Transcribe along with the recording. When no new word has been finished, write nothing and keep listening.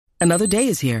Another day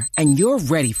is here, and you're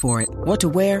ready for it. What to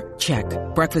wear? Check.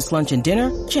 Breakfast, lunch, and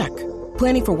dinner? Check.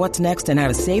 Planning for what's next and how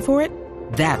to save for it?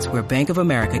 That's where Bank of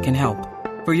America can help.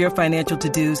 For your financial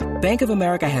to-dos, Bank of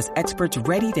America has experts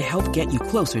ready to help get you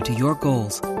closer to your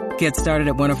goals. Get started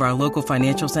at one of our local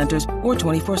financial centers or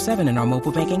 24/7 in our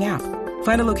mobile banking app.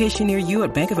 Find a location near you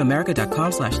at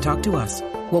bankofamerica.com/talktous.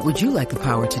 What would you like the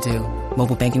power to do?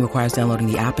 Mobile banking requires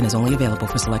downloading the app and is only available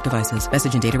for select devices.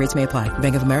 Message and data rates may apply.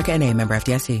 Bank of America N.A., member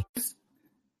FDIC.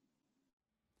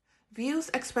 Views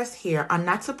expressed here are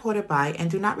not supported by and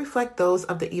do not reflect those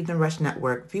of the Evening Rush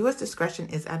Network. Viewers' discretion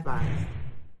is advised.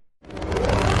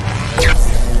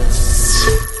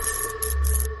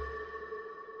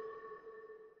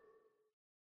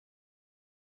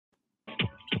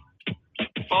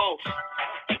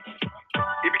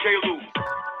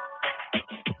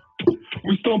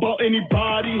 We stomp out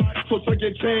anybody, so check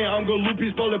your chain. I'm gonna loop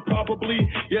his bullet probably.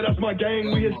 Yeah, that's my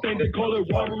gang. We hit thing, they call it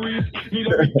robberies. Need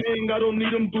everything, I don't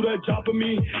need them do that job for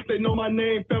me. They know my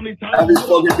name, family time. Happy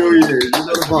fucking New Year. You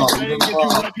know the bomb. Get you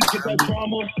lucky, get that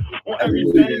trauma. On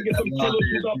everything, get some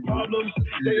killers without problems.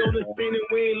 They on the scene and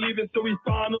we ain't leaving till we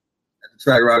find them.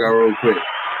 Track rock out real quick.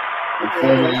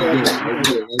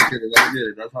 Let's get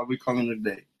it. That's how we coming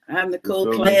today. I'm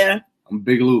Nicole Claire. I'm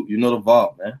Big Luke. You know the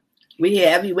vault, man. We here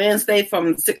every Wednesday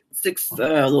from 6 all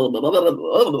right.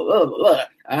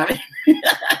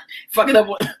 fucking up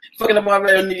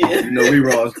already New Year. You know we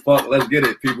raw as fuck. Let's get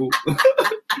it, people.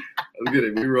 Let's get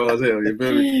it. We raw as hell. You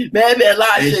feel me? Man, been a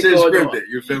lot of shit going scripted. on.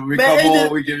 You feel me? We Man, come on,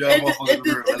 we give y'all motherfuckers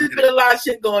the real. It's been a lot of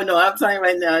shit going on. I'm telling you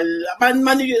right now.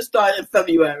 My New Year started in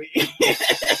February.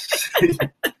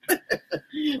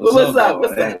 What's up?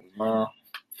 What's up? Man?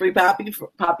 Free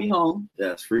Poppy home.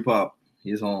 Yes, free Pop.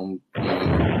 He's home.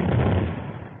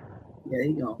 Yeah,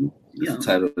 he gone. That's the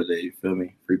title of the day. You feel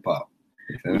me? Free Pop.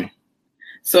 You feel me?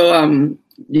 So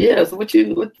yeah. So what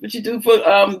you do for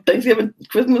Thanksgiving,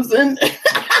 Christmas, and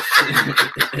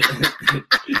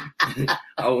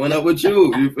I went up with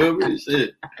you. You feel me?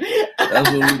 Shit.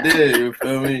 That's what we did. You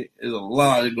feel me? There's a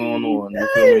lot going on. You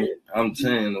feel me? I'm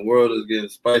saying the world is getting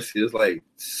spicy. It's like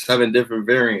 7 different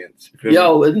variants. You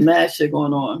feel me? It's mad shit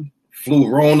going on. Flu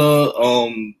Rona,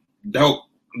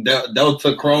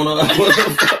 Delta Corona.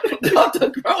 Delta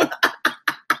Corona.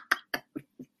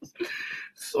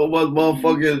 So much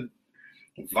motherfucking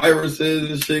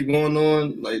viruses and shit going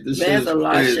on. Like this shit is a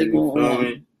lot crazy, of shit going on.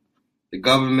 Me? The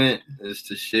government is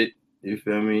the shit. You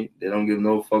feel me? They don't give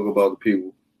no fuck about the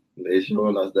people. They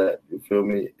showing us that. You feel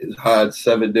me? It's hard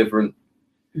 7 different.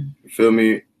 You feel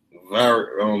me?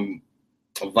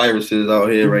 Viruses out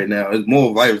here right now. There's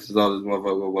more viruses out this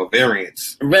motherfucker.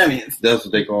 Variants. That's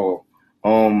what they call.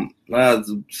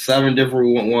 7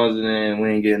 different ones, and then we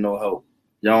ain't getting no help.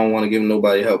 Y'all don't want to give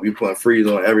nobody help. You putting freeze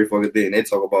on every fucking thing. They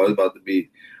talk about it's about to be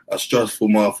a stressful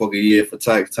motherfucking year for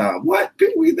tax time. What?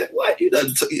 People, what?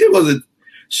 It wasn't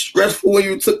stressful when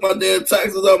you took my damn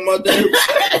taxes out my damn. What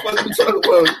the fuck you talking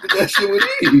about? Put that shit with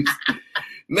ease.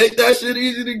 Make that shit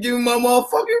easy to give my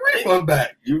motherfucking refund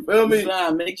back. You feel me?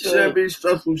 Make sure shouldn't be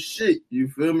stressful shit. You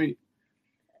feel me?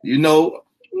 You know,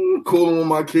 cooling with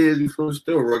my kids. You feel me?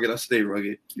 Still rugged. I stay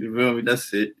rugged. You feel me?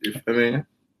 That's it. You feel me?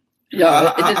 Yo,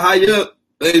 how your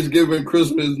Thanksgiving,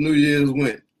 Christmas, New Year's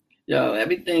went? Yo,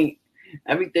 everything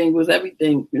was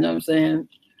everything. You know what I'm saying?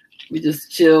 We just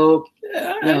chilled. You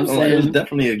know what I'm saying? It was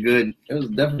definitely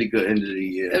good end of the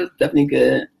year. It was definitely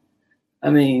good. I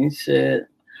mean, shit.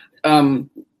 Talking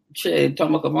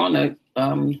about Corona,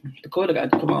 Dakota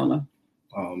got the Corona.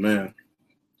 Oh man.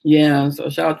 Yeah, so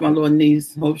shout out to my little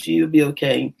niece. Hope she'll be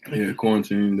okay. Yeah,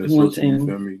 quarantine. That's quarantine. You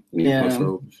feel me? Yeah.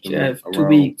 She has 2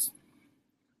 weeks.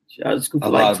 She out of school for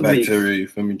like 2 weeks. A lot of bacteria, you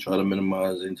feel me? Try to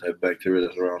minimize any type of bacteria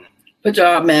that's around them. Put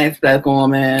your masks back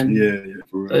on, man. Yeah,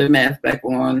 for real. Put your mask back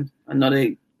on. I know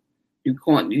you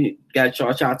got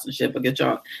your shots and shit, but get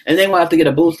your, and they will have to get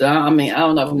a booster. I mean, I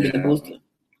don't know if I'm getting a booster.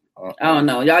 I don't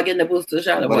know. Y'all getting the booster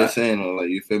shot or what? They're saying, like,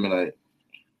 you feel me? Like,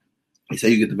 they say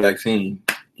you get the vaccine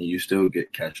and you still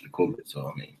catch the COVID. So,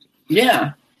 I mean.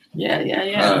 Yeah.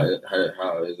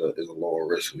 How is a lower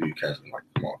risk when you catch them? Like,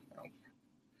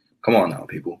 come on now,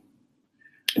 people.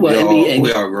 Well,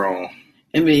 we are grown.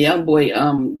 NBA young boy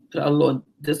put out a little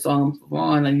this song for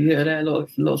Vaughn, and you hear that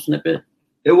little snippet?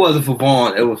 It wasn't for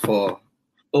Vaughn. It was for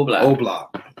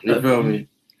O-Block. You feel me?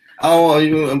 I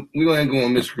don't. We ain't going to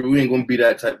miscrew. We ain't going to be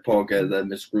that type of podcast that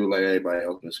miscrew like everybody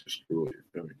else miscrew. You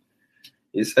feel me?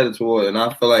 He said it to her, and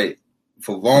I feel like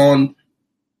for Vaughn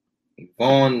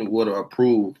would have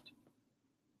approved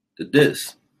the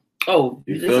diss. Oh,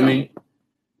 you feel me?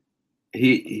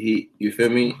 He, you feel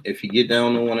me? If he get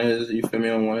down on one of his, you feel me,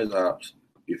 on one of his ops,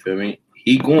 you feel me?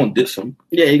 He gonna diss him.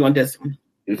 Yeah, he gonna diss him.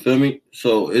 You feel me?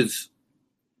 So it's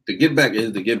the get back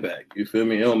is the get back. You feel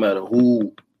me? It don't matter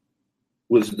who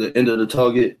was the end of the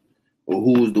target or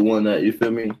who was the one that, you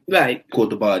feel me? Right.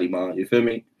 Caught the body, man. You feel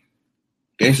me?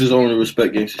 Gangsters only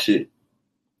respect gangster shit.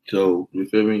 So, you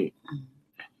feel me?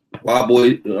 Wild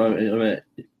boy,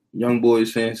 young boy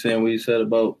saying what he said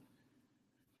about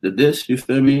the diss, you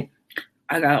feel me?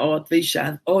 I got all 3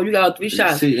 shots. Oh, you got all 3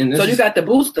 shots. See, so you got the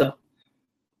booster.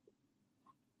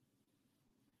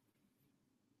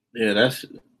 Yeah, that's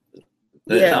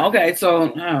yeah, okay.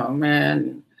 So, oh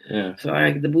man. Yeah. So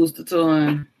I get the booster too.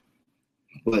 And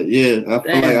but yeah, I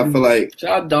feel like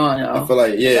shout out Dawn, y'all. I feel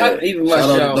like shout even Rush,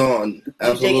 out to Dawn.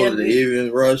 Absolutely.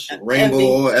 Even Rush,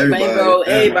 Rainbow, everybody. Rainbow,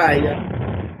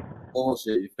 everybody.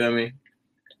 Bullshit, you feel me?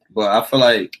 But I feel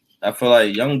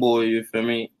like young boy, you feel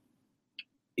me?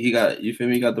 He got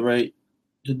the right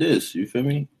to this, you feel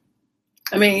me?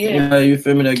 I mean, yeah. Anybody, you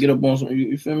feel me, that get up on some,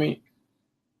 you feel me?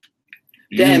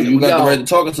 Damn, you got the right to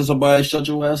talking to somebody, shut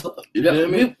your ass up. You feel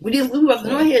me? We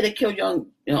wasn't on here to kill young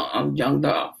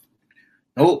Dolph.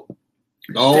 Nope.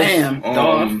 Dolph. Damn,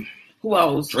 Dolph. Who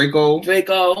else? Draco.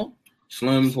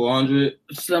 Slim 400.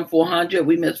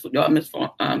 We missed Slim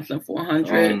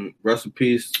 400. Rest in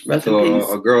peace. Rest in peace.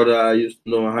 A girl that I used to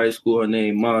know in high school, her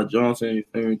name Ma Johnson. You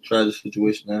feel me? Tragic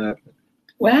situation that happened.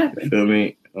 What happened? You feel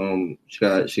me? She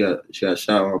got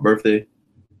shot on her birthday.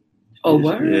 Oh,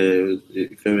 what? Yeah,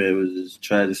 you feel me? It was a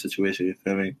tragic situation. You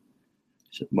feel me?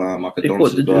 My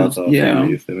condolences go out to her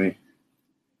family. You feel me?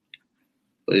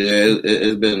 But yeah,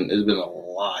 it's been a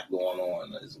lot going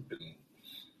on.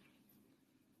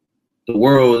 The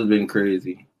world has been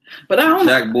crazy. But I don't.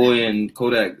 Jack Boy and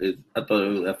Kodak. I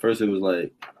thought at first it was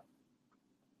like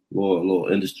little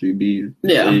industry beef.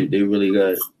 Yeah, they really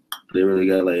got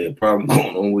like a problem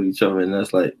going on with each other, and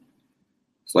that's like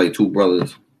it's like 2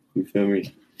 brothers. You feel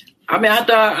me? I mean, I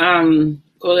thought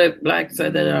Kodak Black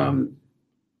said that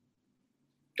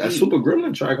that Super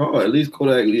Gremlin track hard. At least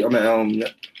Kodak. I mean,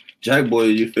 Jack Boy.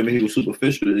 You feel me? He was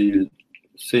superficial. He was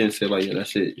saying like, yeah, that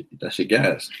shit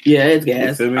gas. Yeah, it's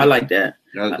gas. I like that.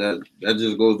 That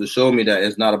just goes to show me that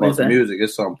it's not about the music.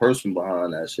 It's some person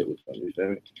behind that shit. You feel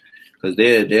me? Because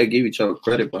they'll give each other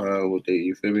credit behind what they,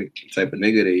 you feel me, the type of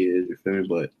nigga they is, you feel me?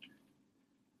 But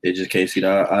they just can't see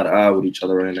eye to eye with each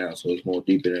other right now. So it's more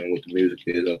deeper than what the music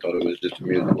is. I thought it was just the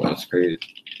music. Well, it's crazy.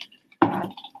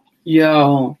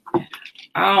 Yo,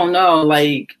 I don't know.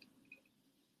 Like,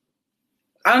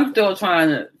 I'm still trying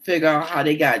to figure out how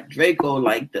they got Draco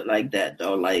like that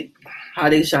though. Like how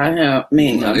they shot him. I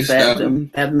mean, stabbed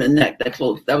him in the neck that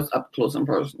close. That was up close and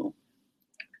personal.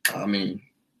 I mean,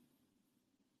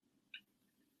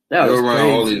 you're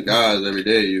around all these guys every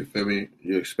day. You feel me?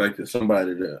 You expected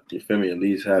somebody to, you feel me, at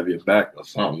least have your back or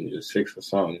something, your 6 or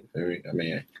something. You feel me? I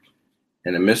mean,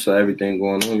 in the midst of everything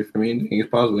going on, you feel me? Anything is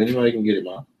possible. Anybody can get it,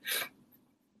 man.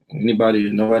 Nobody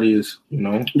is, you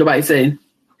know. Nobody safe.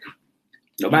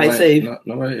 Nobody safe.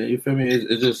 Nobody. You feel me?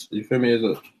 It's just, you feel me?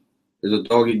 It's a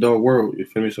dog eat dog world. You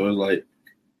feel me? So it's like,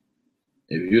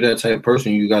 if you're that type of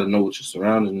person, you got to know what your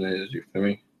surroundings is. You feel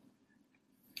me?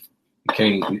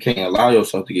 You can't allow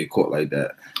yourself to get caught like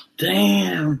that.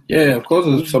 Damn. Yeah, of course.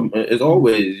 It's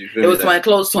always. You feel it was somebody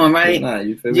close to him, right? Nah,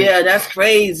 you feel me? Yeah, that's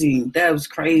crazy. That was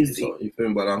crazy. So, you feel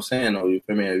me? But I'm saying though, you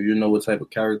feel me? If you know what type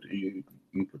of character you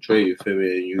portray, you feel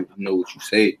me? And you know what you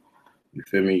say, you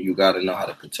feel me? You got to know how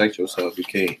to protect yourself. You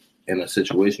can't, in a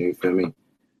situation, you feel me,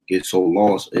 get so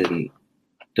lost in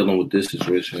dealing with this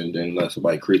situation and then let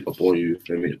somebody creep up on you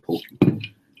feel me, to poke you.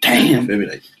 Damn. You feel me?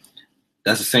 Like,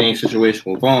 that's the same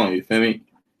situation with Vaughn, you feel me?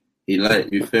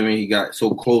 You feel me? He got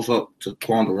so close up to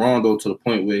Quando Rondo to the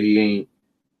point where he ain't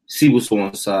see what's on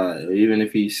the side. Or even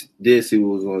if he did see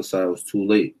what was on the side, it was too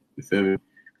late. You feel me?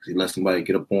 Because he let somebody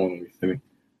get up on him, you feel me?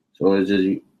 So it's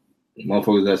just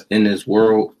motherfuckers that's in this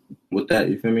world with that,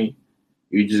 you feel me?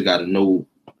 You just got to know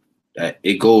that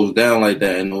it goes down like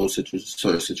that in those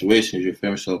certain situations, you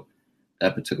feel me? So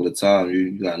that particular time,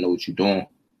 you got to know what you're doing.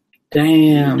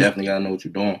 Damn. You definitely got to know what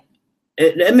you're doing.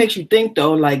 That makes you think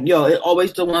though, like, yo, it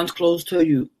always the ones close to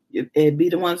you. It be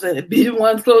the ones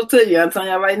close to you. I'm telling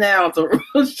you right now, it's a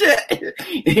real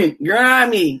shit.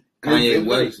 Grimy. Kanye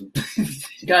West.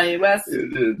 Kanye West.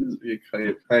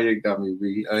 Kanye got me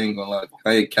beat. I ain't gonna lie.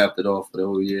 Kanye capped it off for the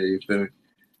whole year. You feel me?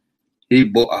 He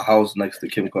bought a house next to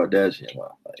Kim Kardashian.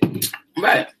 Like,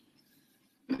 right.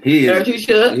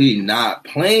 He not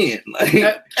playing.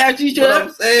 Like, as you should. What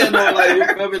I'm saying though, like, you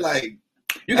feel me? Like,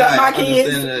 you got my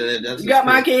kids. You got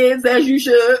my kids, as you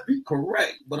should.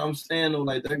 Correct, but I'm saying though,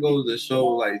 like, that goes to show,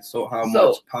 like, how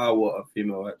much power a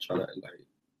female try to, like,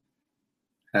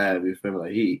 have. You feel me?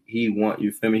 Like he want.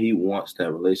 You feel me? He wants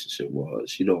that relationship with her.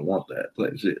 She don't want that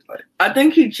like shit. Like I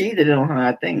think he cheated on her.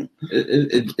 I think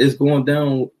it's going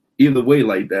down either way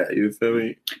like that. You feel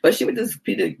me? But she was just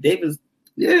Peter Davis.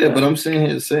 Yeah, but I'm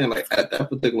saying like at that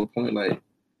particular point, like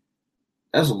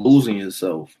that's losing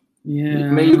yourself. Yeah, I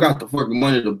mean, you got the fucking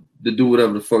money to do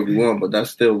whatever the fuck you want, but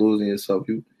that's still losing yourself.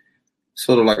 You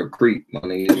sort of like a creep, my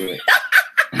nigga.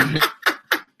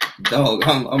 Dog,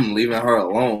 I'm leaving her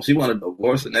alone. She wanted a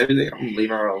divorce and everything. I'm leaving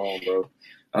her alone, bro.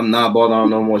 I'm not bothering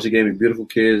no more. She gave me beautiful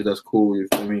kids. That's cool. You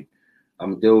feel me?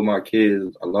 I'm dealing with my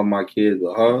kids. I love my kids.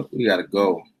 But her, we gotta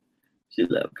go. She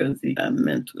left because he got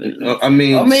mental. I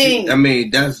mean,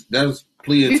 that's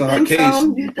pleading to her case.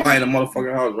 So? Buying a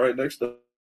motherfucking house right next to.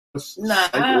 That's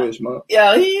psycho-ish, man.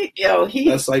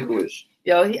 That's psycho-ish.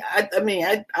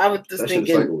 I was just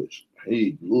thinking. Psycho-ish.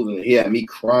 He losing it. He had me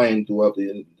crying towards the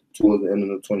end of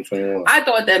 2021. I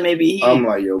thought that maybe I'm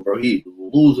like, yo, bro, he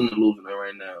losing it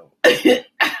right now. I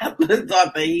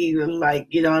thought that he was like,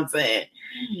 you know what I'm saying?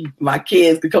 My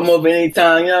kids could come over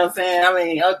anytime, you know what I'm saying? I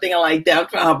mean, I'm thinking like that. I'm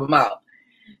trying to help him out.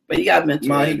 But he got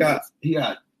mental. He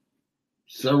got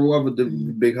several other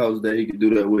big houses that he could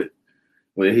do that with.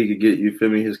 Where he could get, you feel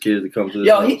me, his kids to come to his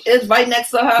house. He is right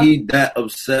next to her. He that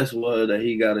obsessed with her that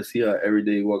he got to see her every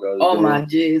day walk out the door. My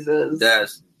Jesus.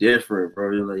 That's different,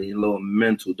 bro. You're like, you're a little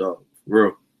mental, dog.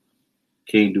 Bro.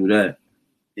 Can't do that.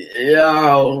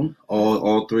 Yo.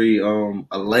 All three,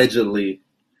 allegedly,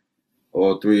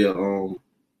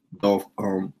 Dolph,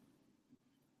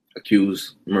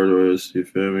 accused murderers, you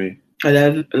feel me?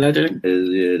 Allegedly?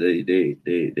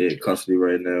 They in custody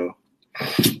right now.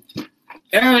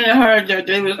 Aaron and her,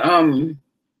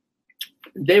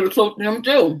 they were close to them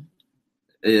too.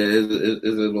 Yeah, it's a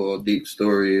little deep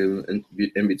story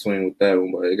in between with that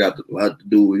one, but it got a lot to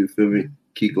do with, you feel me,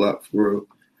 Key Glock for real.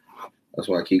 That's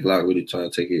why Key Glock really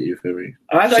trying to take it, you feel me?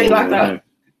 Oh, I thought he locked up.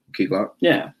 Key Glock?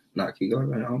 Yeah. Not Key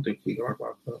Glock. I don't think Key Glock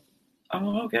locked up.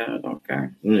 Oh, okay.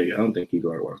 Yeah, I don't think Key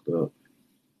Glock locked up.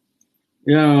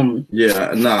 Yeah.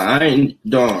 I ain't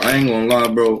gonna lie,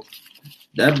 bro.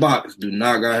 That box do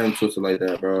not got him twisted like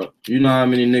that, bro. You know how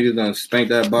many niggas done spanked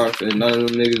that box and none of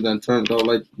them niggas done turned out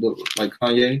like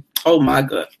Kanye? Oh, my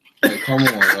God. Like, come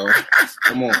on, bro.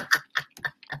 Come on.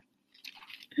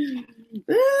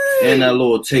 And that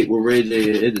little tape with Ray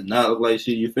J, it did not look like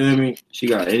she, you feel me? She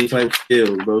got any type of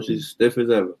skills, bro. She's stiff as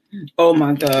ever. Oh,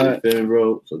 my God. You feel me,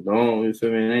 bro? So don't, you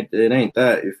feel me? It ain't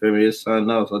that, you feel me? It's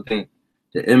something else. I think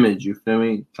the image, you feel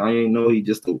me? Kanye know he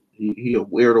just he a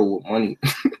weirdo with money.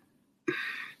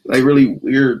 Like, really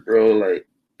weird, bro. Like,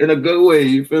 in a good way,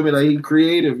 you feel me? Like, he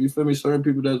creative, you feel me? Certain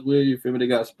people that's weird, you feel me? They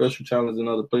got special talents in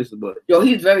other places, but... Yo,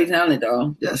 he's very talented,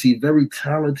 though. Yes, he's very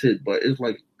talented, but it's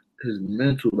like his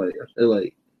mental, like, I feel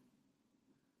like...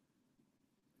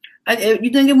 You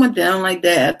think it went down like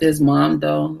that after his mom,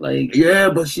 though? Like...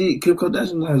 Yeah, but Kim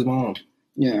Kardashian's not his mom.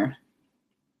 Yeah.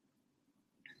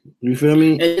 You feel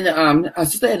me? And her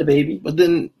sister had a baby. But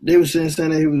then they were saying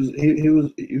that he was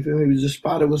you feel me? He was just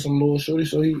spotted with some little shorty,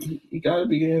 so he gotta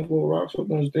be getting full rocks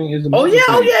up on his thing. He definitely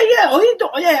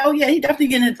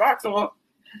getting his rocks off.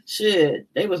 Shit,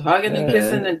 they was hugging and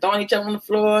kissing and throwing each other on the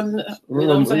floor. And, you know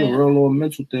what I'm saying? A real little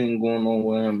mental thing going on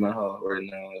with him and her right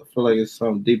now. I feel like it's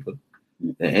something deeper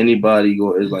than anybody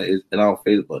and I don't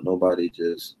face it, but nobody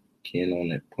just can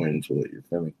on it, pointing to it. You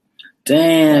feel me?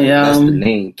 Damn, that's the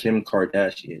name, Kim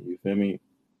Kardashian. You feel me?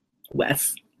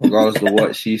 Wes. Regardless of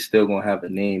what, she's still gonna have a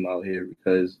name out here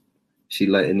because she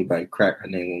let anybody crack, her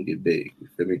name won't get big. You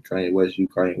feel me? Kanye West,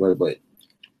 but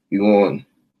you gonna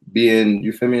be in,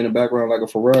 you feel me, in the background like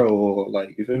a Pharrell or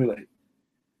like, you feel me, like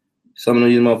some of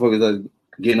these motherfuckers that's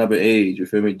getting up in age. You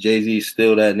feel me? Jay-Z is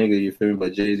still that nigga. You feel me?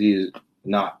 But Jay-Z is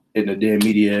not in the damn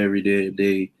media every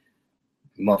day.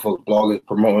 Motherfuckers, bloggers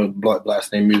promoting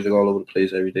blasting music all over the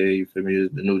place every day. You feel me?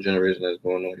 It's the new generation that's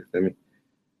going on. You feel me?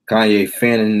 Kanye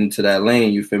fanning into that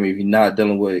lane. You feel me? If you're not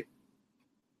dealing with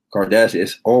Kardashian,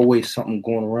 it's always something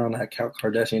going around that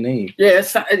Kardashian name. Yeah,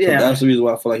 So that's the reason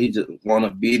why I feel like he just want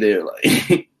to be there.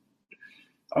 Like,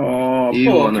 oh,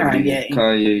 poor Kanye.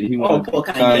 Kanye. He want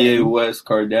Kanye West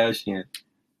Kardashian.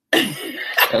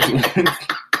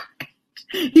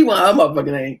 He want her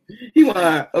motherfucking name. He want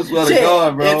her. I swear to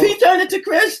God, bro. If he turned into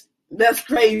Chris, that's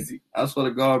crazy. I swear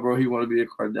to God, bro. He want to be a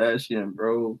Kardashian,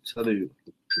 bro. I'm telling you.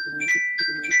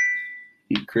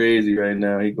 He crazy right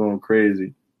now. He going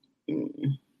crazy.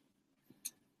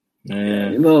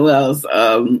 Man. You know what else?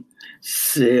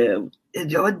 Shit.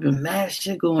 Yo, it's been mad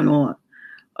shit going on.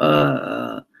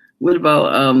 What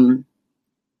about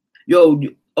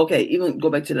okay, even go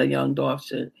back to that Young Dolph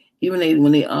shit. Even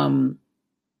when they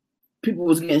people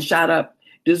was getting shot up,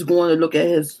 just going to look at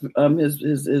his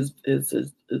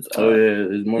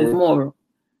moral.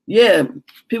 Yeah,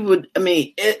 people would. I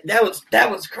mean, that was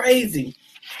crazy.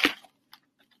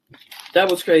 That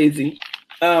was crazy.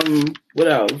 What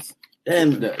else?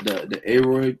 Damn, the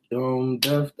A-Roy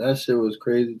death, that shit was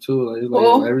crazy too. Like, it's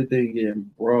like everything getting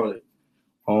brought.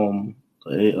 A-Roy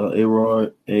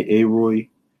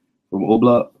from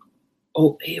O-Block.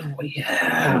 Oh, A-Roy,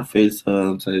 yeah.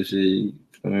 FaceTime type shit.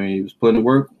 I mean, he was putting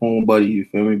work on Buddy, you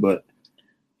feel me? But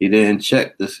he didn't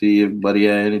check to see if Buddy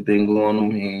had anything going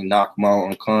on. He ain't knock him out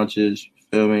unconscious, you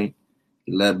feel me?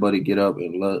 He let Buddy get up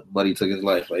and Buddy took his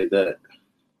life like that.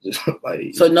 Just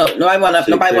like, so nobody want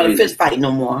to fist fight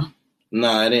no more.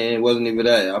 Nah, it wasn't even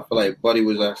that. I feel like Buddy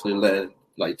was actually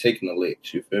taking the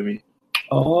licks, you feel me?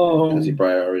 Oh. Because he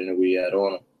probably already knew we had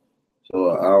on him.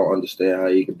 So I don't understand how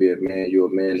you could be a man. You're a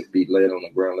man to be laid on the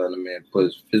ground, letting a man put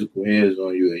his physical hands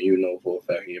on you, and you know for a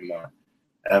fact in your mind,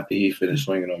 after he finished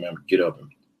swinging on him, get up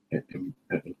and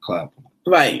clap him.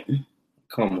 Right.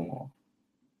 Come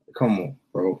on,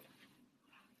 bro.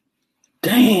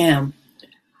 Damn.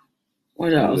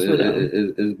 What else?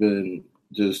 It's been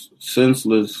just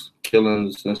senseless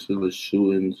killings, senseless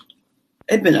shootings.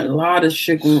 It's been a lot of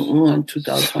shit going on in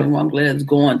 2021. I'm glad it's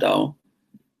going, though.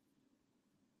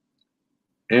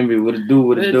 Envy, what it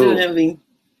do? Envy?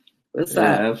 What's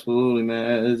up? Absolutely,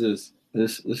 man. It's just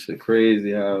this shit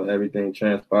crazy how everything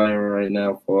transpiring right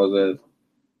now, as far as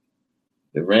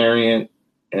the variant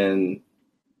and,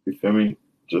 you feel me,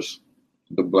 just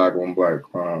the black on black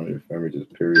crime. You feel me,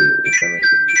 just period. You feel me?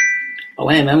 Oh,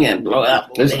 man, I'm getting blown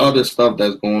up. There's other stuff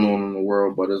that's going on in the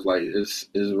world, but it's like it's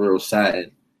real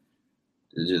sad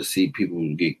to just see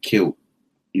people get killed.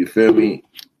 You feel me?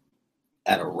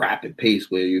 At a rapid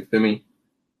pace, where, you feel me,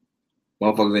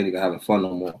 motherfuckers ain't even having fun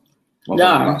no more. Motherfuckers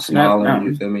not smiling.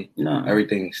 You feel me? No.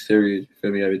 Everything's serious. You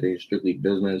feel me? Everything's strictly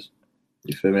business.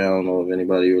 You feel me? I don't know if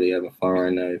anybody really having fun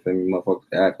right now. You feel me?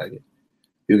 Motherfuckers act like it.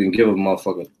 You can give a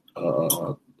motherfucker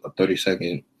a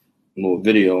 30-second little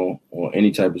video on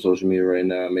any type of social media right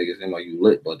now and make it seem like you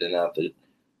lit, but then after,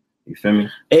 you feel me?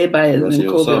 Everybody is in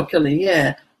COVID killing.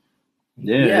 Yeah.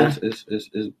 Yeah, it's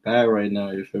bad right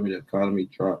now. You feel me? The economy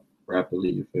dropped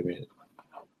rapidly. You feel me?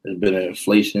 There's been an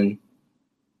inflation.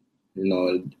 You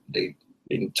know, they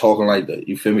talking like that.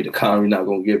 You feel me? The economy not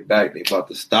gonna get back. They about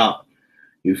to stop.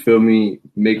 You feel me?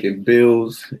 Making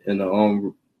bills in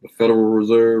the Federal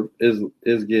Reserve is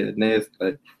getting nasty.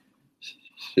 Like,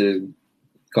 shit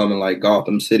coming like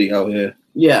Gotham City out here.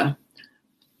 Yeah.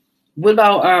 What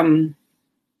about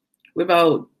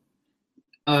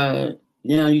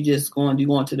you just going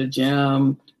to the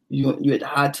gym, you at the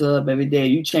hot tub every day,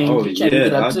 you changed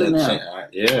it up too now.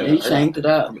 You changed it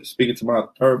up. I'm speaking to my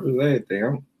therapist,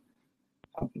 everything.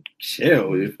 I'm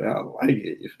chill, you feel me? I like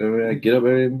it, you feel me? I get up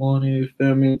every morning, you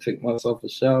feel me? Take myself a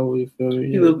shower, you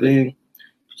feel me?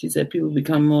 She said people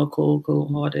become more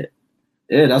cold-hearted.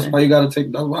 Yeah, that's why that's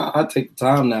why I take the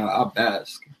time now. I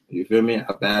bask. You feel me?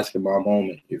 I bask in my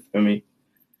moment. You feel me?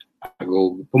 I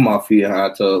go put my feet in a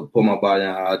hot tub, put my body in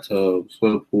a hot tub,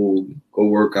 swim the pool, go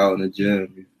work out in the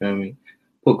gym. You feel me?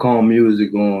 Put calm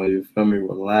music on. You feel me?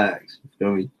 Relax. You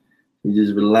feel me? You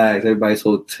just relax. Everybody's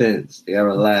so tense. They gotta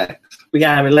relax. We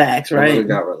gotta relax, right? We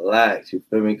gotta relax. You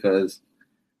feel me? Because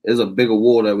there's a bigger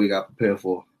war that we got prepared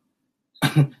for.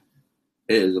 It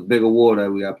is a bigger war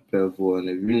that we got prepared for, and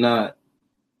if you're not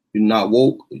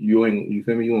woke, you ain't. You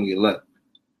feel me? You won't get left.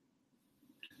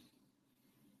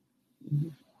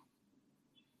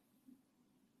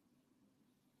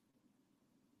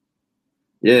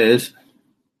 Yeah,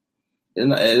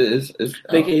 it's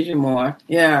vacation more.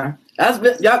 Yeah, that's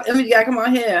been y'all. I mean, you gotta come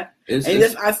on here.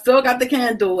 I still got the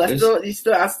candle. I still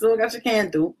got your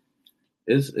candle.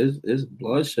 It's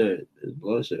bloodshed. It's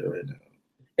bloodshed right now.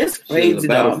 It's crazy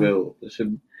though.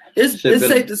 It's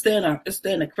safe to stay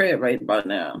in the crib right about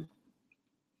now.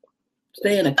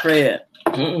 Stay in the crib.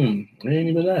 It ain't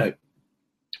even that.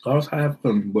 I was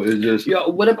happy, but it's just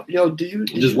did you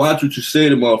just watch what you say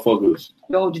to motherfuckers?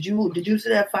 Yo, did you see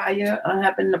that fire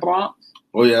happened in the Bronx?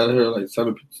 Oh yeah, I heard like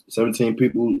 17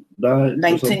 people died.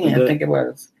 19, I think it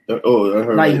was. I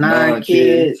heard like 9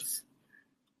 kids.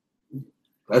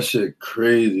 That shit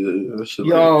crazy. That shit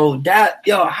how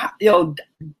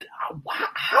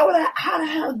the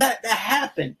hell that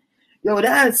happened? Yo,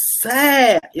 that's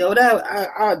sad. Yo,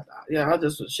 I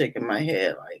just was shaking my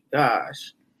head like,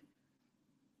 gosh.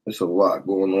 It's a lot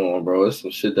going on, bro. It's some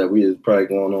shit that we is probably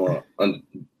going on,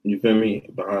 you feel me,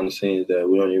 behind the scenes that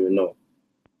we don't even know.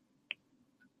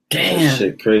 Damn. That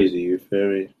shit crazy, you feel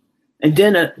me? And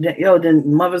then,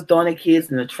 mothers throwing their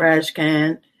kids in the trash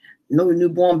can. No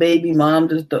newborn baby, mom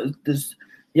just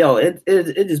Yo, it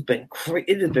just been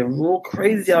it just been real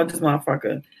crazy out this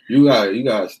motherfucker. You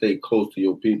gotta stay close to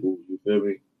your people. You feel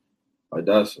me? Like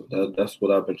that's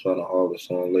what I've been trying to harvest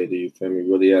on lately. You feel me?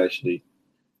 Really, actually,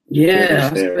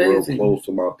 staying real close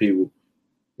to my people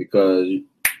because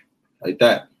like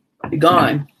that, be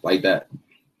gone like that,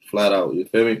 flat out. You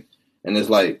feel me? And it's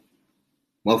like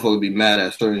motherfuckers be mad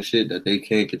at certain shit that they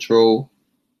can't control.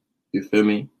 You feel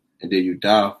me? And then you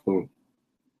die for.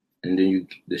 And then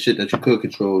the shit that you could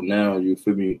control now, you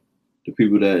feel me? The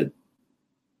people that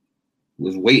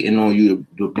was waiting on you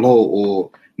to blow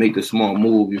or make the small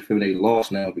move, you feel me? They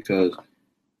lost now because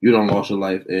you don't lost your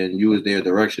life and you was their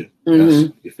direction.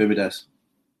 Mm-hmm. You feel me? That's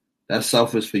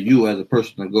selfish for you as a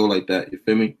person to go like that. You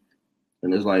feel me?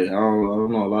 And it's like I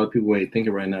don't know. A lot of people ain't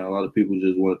thinking right now. A lot of people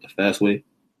just want it the fast way.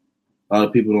 A lot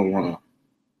of people don't want to.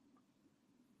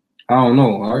 I don't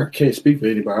know. I can't speak for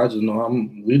anybody. I just know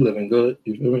we living good.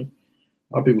 You feel me?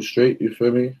 My people straight. You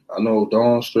feel me? I know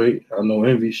Dawn straight. I know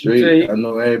Envy straight. I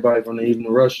know everybody from the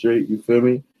Evening Rush straight. You feel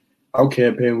me? Our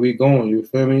campaign, we going. You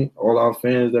feel me? All our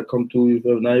fans that come through. You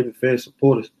feel me? Not even fans,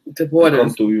 supporters. Come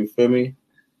through. You feel me?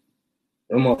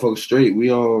 Them motherfuckers straight. We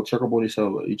all check up on each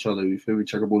other. You feel me?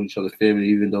 Check up on each other's family.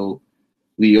 Even though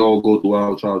we all go through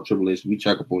our trial and tribulation, we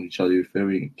check up on each other. You feel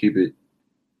me? Keep it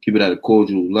at a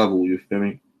cordial level. You feel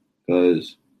me?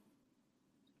 Because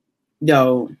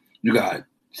you got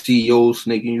CEOs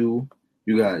snaking you.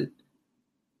 You got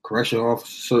correction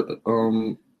officers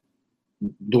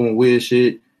doing weird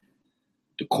shit.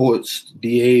 The courts,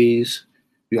 DAs.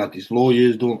 You got these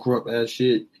lawyers doing corrupt ass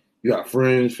shit. You got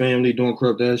friends, family doing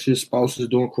corrupt ass shit. Spouses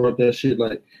doing corrupt ass shit.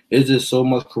 Like it's just so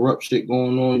much corrupt shit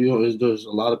going on. You know, there's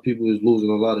a lot of people is losing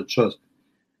a lot of trust,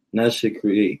 and that shit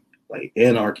create like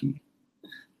anarchy.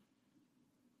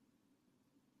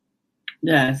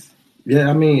 Yes.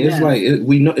 Yeah, I mean, it's like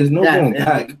we know it's no going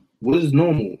back. What is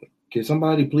normal? Can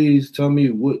somebody please tell me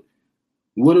what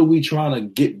are we trying to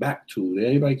get back to?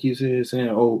 Everybody keeps saying,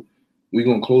 "Oh, we're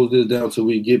gonna close this down till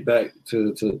we get back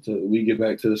to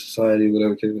the society,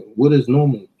 whatever." What is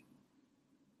normal?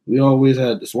 We always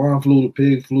had the swine flu, the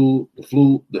pig flu, the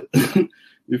flu,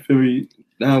 you feel me?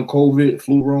 Now COVID,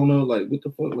 flu, Rona, like what the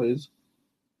fuck, like?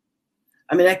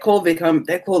 I mean, that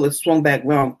COVID swung back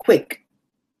around quick.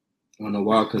 I don't know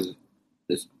why, because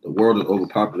the world is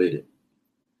overpopulated.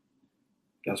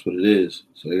 That's what it is.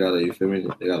 So they gotta, you feel me?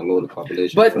 They gotta lower the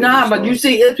population. But but you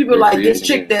see, it's people like this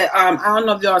chick that I don't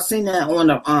know if y'all seen that on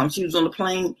the she was on the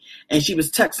plane and she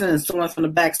was texting and someone from the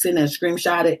back sitting and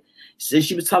screenshot it. So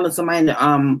she was telling somebody that,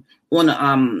 on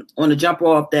the jump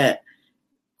off that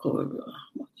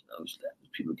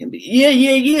people can be yeah.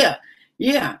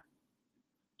 Yeah,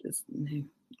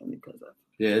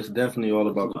 it's definitely all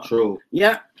about control.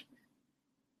 Yeah.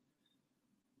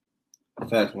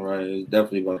 Facts, right? It's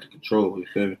definitely about the control. You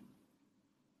feel me?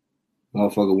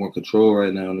 Motherfucker want control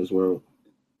right now in this world.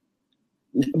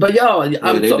 But y'all, they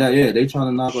trying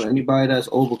to knock on anybody that's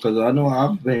over, because I know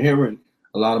I've been hearing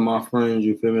a lot of my friends.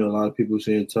 You feel me? A lot of people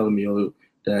telling me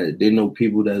that they know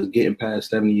people that's getting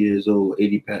past 70 years old,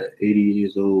 80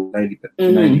 years old, 90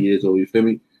 years old. You feel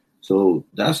me? So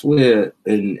that's where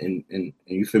and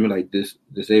you feel me, like this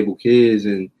disabled kids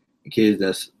and kids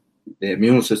that's their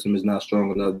immune system is not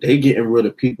strong enough. They getting rid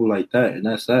of people like that, and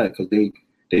that's sad because they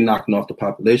knocking off the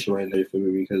population right now. You feel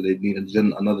me? Because they need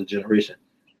another generation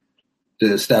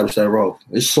to establish that role.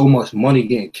 There's so much money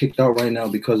getting kicked out right now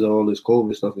because of all this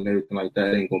COVID stuff and everything like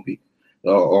that. It ain't gonna be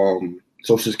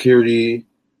Social Security,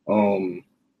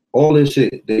 all this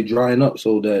shit. They drying up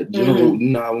so that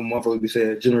motherfucker be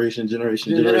saying generation.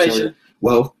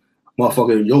 Well,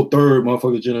 motherfucker, your third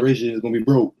motherfucker generation is gonna be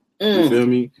broke. You feel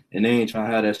me? And they ain't trying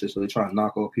to have that shit, so they trying to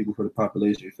knock off people for the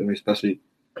population. You feel me? Especially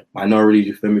minorities.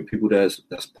 You feel me? People that's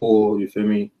poor. You feel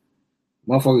me?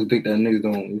 Motherfuckers think that niggas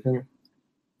don't. You feel me?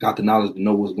 Got the knowledge to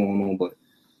know what's going on, but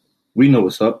we know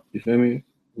what's up. You feel me?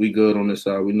 We good on this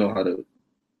side. We know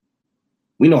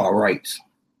our rights.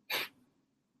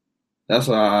 That's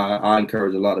why I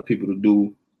encourage a lot of people to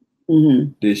do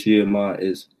this year.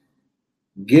 Is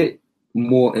get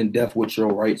more in depth what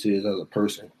your rights is as a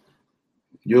person.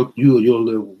 You'll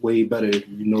live way better if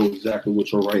you know exactly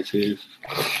what your rights is.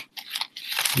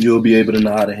 You'll be able to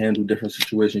know how to handle different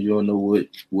situations. You'll know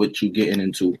what you're getting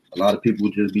into. A lot of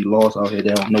people just be lost out here.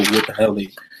 They don't know what the hell their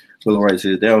rights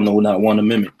is. They don't know not one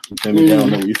amendment. You feel me? They don't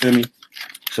know. You feel me?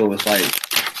 So it's like,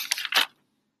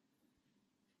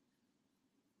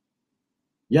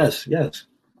 yes. Yeah.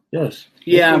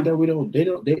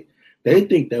 They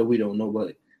think that we don't know,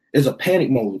 but it's a panic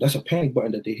mode. That's a panic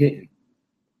button that they're hitting.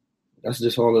 That's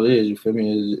just all it is. You feel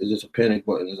me? It's just a panic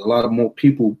button. There's a lot of more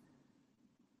people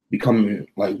becoming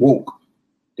like woke.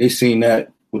 They seen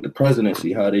that with the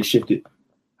presidency, how we shifted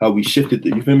the,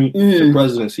 you feel me? The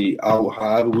presidency,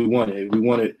 however we wanted. If we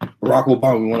wanted Barack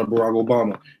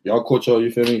Obama. Y'all caught y'all,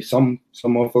 you feel me? Some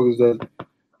motherfuckers that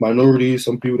minorities,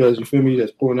 some people that's, you feel me,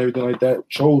 that's poor and everything like that,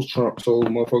 chose Trump. So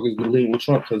motherfuckers believe with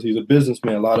Trump because he's a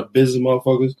businessman. A lot of business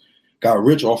motherfuckers got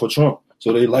rich off of Trump.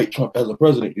 So they like Trump as a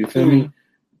president, you feel me?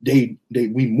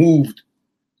 We moved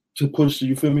to push,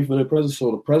 you feel me, for the president. So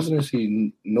the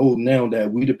presidency know now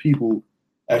that we the people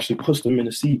actually pushed them in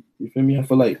the seat. You feel me? I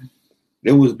feel like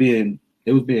it was being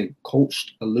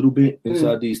coached a little bit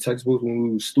inside these textbooks when we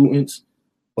were students,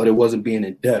 but it wasn't being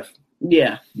in depth.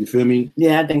 Yeah. You feel me?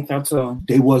 Yeah, I think so too.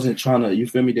 They wasn't trying to, you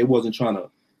feel me?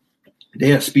 They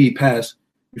had speed pass,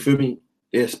 you feel me?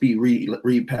 They had speed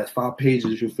read past 5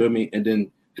 pages, you feel me? And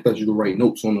then expect you to write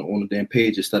notes on the damn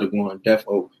page instead of going in depth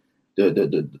of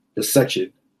the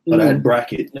section of that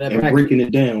bracket and breaking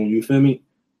it down, you feel me?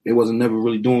 They wasn't never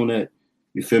really doing that,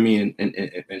 you feel me,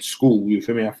 in school, you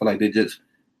feel me? I feel like they just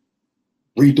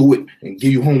redo it and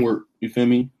give you homework, you feel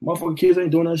me? Motherfucking kids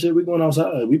ain't doing that shit. We going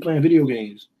outside. We playing video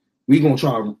games. We gonna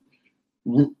try to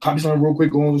copy something real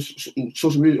quick, go on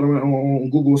social media, on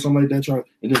Google or something like that,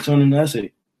 and then turn in an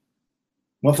essay.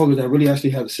 Motherfuckers that really actually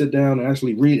have to sit down and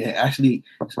actually read and actually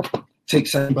take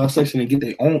section by section and get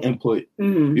their own input.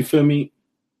 You feel me?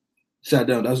 Sat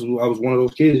down. I was one of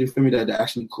those kids, you feel me, that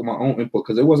actually put my own input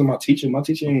because it wasn't my teacher. My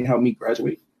teacher ain't helped me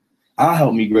graduate. I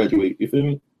helped me graduate. You feel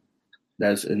me?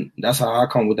 That's how I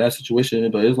come with that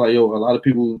situation. But it's like, yo, a lot of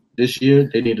people this year,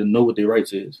 they need to know what their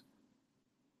rights is.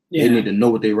 Yeah. They need to know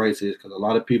what their rights is because a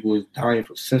lot of people is dying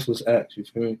for senseless acts. You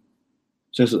feel me?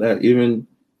 Senseless acts, even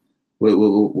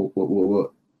with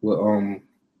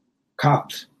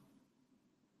cops,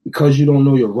 because you don't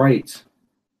know your rights,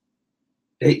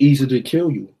 they easy to kill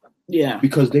you. Yeah,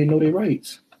 because they know their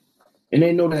rights, and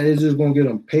they know that it's just gonna get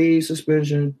them paid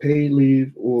suspension, paid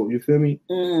leave, or you feel me?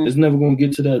 It's never gonna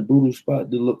get to that brutal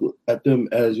spot to look at them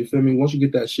as, you feel me. Once you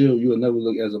get that shield, you will never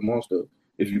look as a monster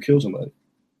if you kill somebody.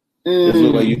 It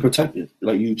look like you protected,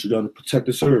 like you trying to protect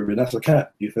the serve, and that's a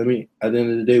cap. You feel me? At the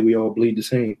end of the day, we all bleed the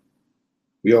same.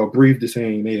 We all breathe the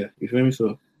same air. You feel me?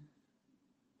 So,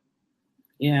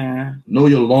 yeah. Know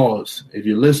your laws. If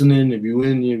you're listening, if you're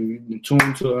in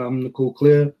tune to I'm Nicole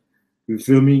Clear, you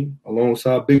feel me?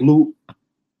 Alongside Big Loop,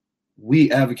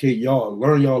 we advocate y'all.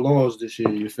 Learn y'all laws this year.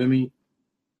 You feel me?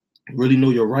 Really know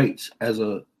your rights as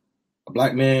a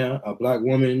black man, a black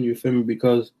woman. You feel me?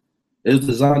 Because it's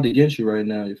designed against you right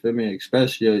now. You feel me?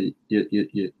 Especially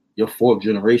your fourth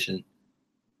generation.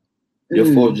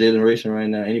 Your fourth generation right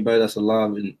now. Anybody that's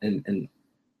alive and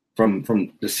from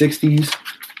the 60s,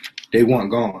 they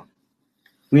want gone.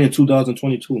 We in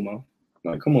 2022, man.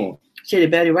 Like, come on. Shit,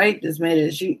 Betty White just made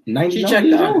it. She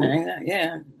checked out.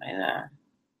 Yeah.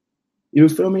 You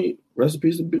feel me?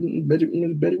 Recipes of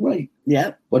Betty White.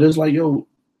 Yeah. But it's like, yo,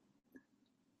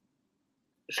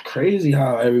 it's crazy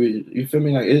how you feel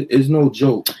me? Like, it's no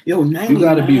joke. Yo, you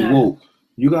gotta be woke.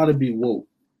 You gotta be woke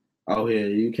out here.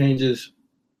 You can't just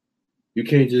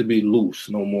be loose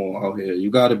no more out here.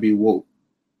 You gotta be woke.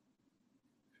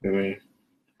 I mean,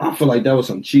 I feel like that was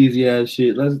some cheesy ass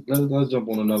shit. Let's jump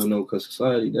on another note because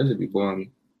society, that should be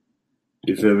boring.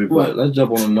 You feel me? But let's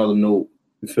jump on another note.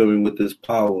 You feel me? With this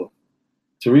Power.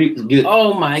 Tariq get.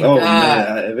 Oh my God!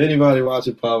 Man. If anybody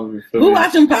watching Power, you feel me? Who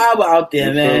watching Power out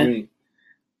there, man? Feel me?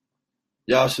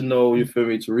 Y'all should know, you feel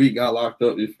me? Tariq got locked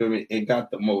up, you feel me? And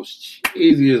got the most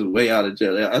cheesiest way out of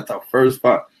jail. That's the first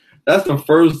spot. That's the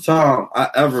first time I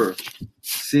ever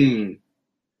seen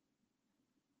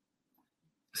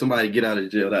somebody get out of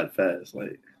jail that fast.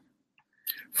 Like,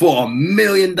 for $1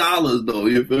 million, though,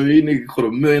 you feel me? Nigga caught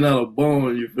 $1 million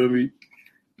bond, you feel me?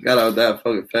 Got out that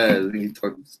fucking fast. And he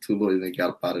talked to 2 lawyers and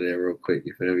got up out of there real quick,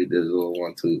 you feel me? Did his little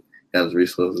 1-2, got his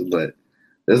resources. But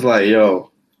it's like,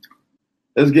 yo,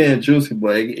 it's getting juicy,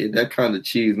 but that kind of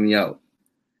cheesed me out.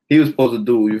 He was supposed to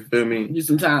do, you feel me? Give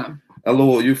some time. A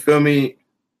little, you feel me?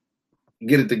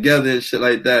 Get it together and shit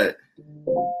like that.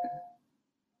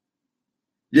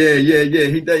 Yeah.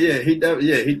 He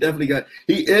definitely got.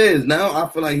 He is now. I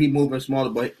feel like he moving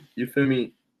smarter, but you feel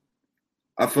me?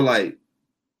 I feel like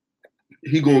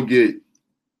he gonna get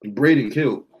Braden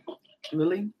killed.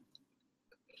 Really?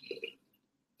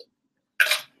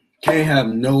 Can't have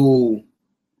no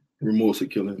remorse of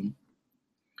killing him.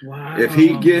 Wow. If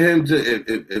he get him to,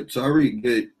 if Tariq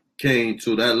get Kane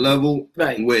to that level,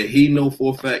 right, where he know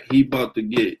for a fact he about to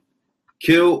get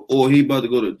killed or he about to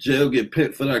go to jail, get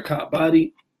picked for that cop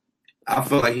body, I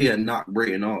feel like he had knocked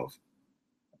Braden off.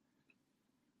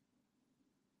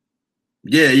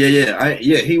 Yeah.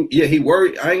 He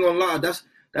worried. I ain't gonna lie. That's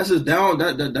his down.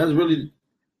 That's really,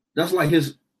 that's like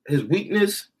his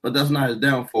weakness, but that's not his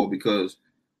downfall because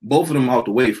both of them out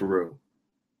the way for real.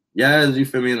 Yaz, you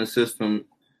feel me, in the system,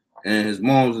 and his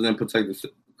mom's is in protective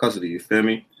custody. You feel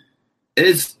me?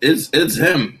 It's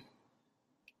him.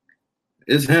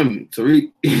 It's him,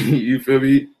 Tariq. You feel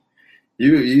me?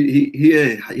 He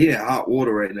in hot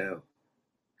water right now.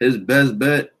 His best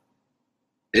bet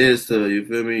is to, you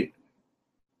feel me,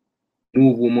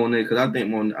 move with Monet, because I think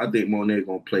Monet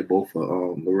gonna play both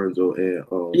for Lorenzo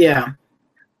and yeah.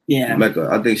 Mecca.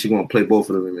 I think she's gonna play both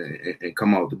of them and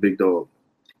come out with the big dog.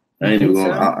 I ain't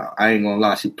gonna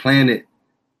lie. She playing it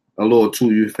a little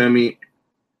too. You feel me?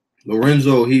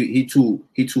 Lorenzo, he too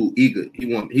eager.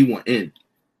 He want in.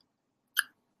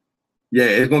 Yeah,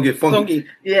 it's gonna get funky.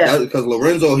 Yeah, because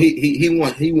Lorenzo, he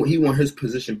want his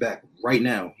position back right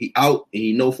now. He out and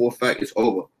he know for a fact it's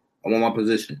over. I want my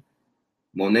position.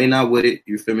 Monet not with it.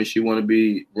 You feel me? She want to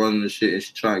be running the shit and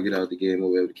she trying to get out of the game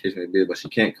or whatever the case may be, but she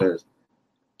can't because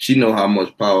she know how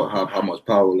much power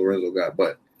Lorenzo got.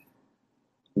 But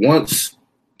once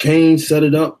Kane set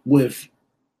it up with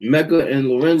Mecca and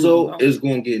Lorenzo, it's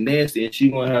gonna get nasty, and she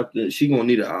gonna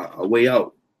need a way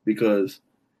out because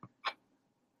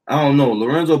I don't know.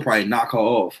 Lorenzo probably knock her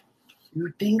off.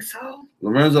 You think so?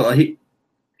 Lorenzo, he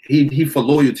for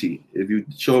loyalty. If you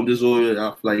show him disloyalty, I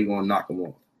feel like he's gonna knock him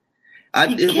off.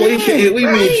 What do you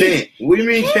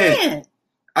mean can't?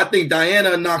 I think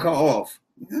Diana knock her off.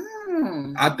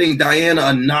 I think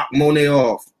Diana knock Monet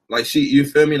off. Like you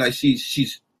feel me? Like she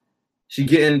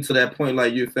getting to that point.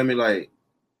 Like you feel me? Like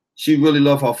she really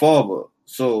love her father.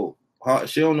 So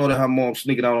she don't know that her mom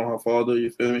sneaking out on her father.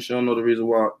 You feel me? She don't know the reason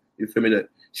why. You feel me? That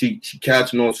she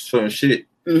catching on certain shit.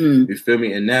 Mm-hmm. You feel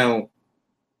me? And now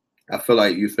I feel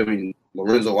like you feel me.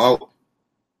 Lorenzo out.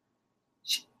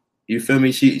 You feel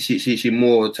me? She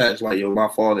more attached like, yo, my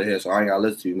father here, so I ain't gotta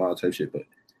listen to you, my type shit. But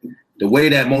the way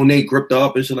that Monet gripped her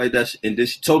up and shit like that, and then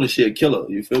she told her she'd kill her.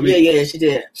 You feel me? Yeah, she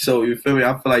did. So you feel me?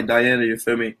 I feel like Diana. You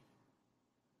feel me?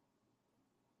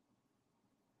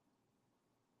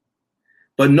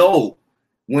 But no,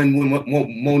 when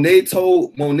Monet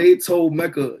told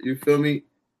Mecca, you feel me,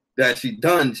 that she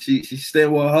done. She stayed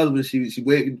with her husband. She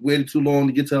waited too long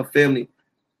to get to her family,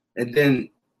 and then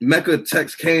Mecca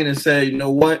text Kane and said, you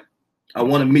know what? I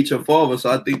want to meet your father,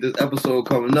 so I think this episode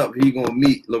coming up, he gonna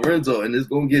meet Lorenzo, and it's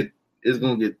gonna get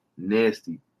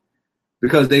nasty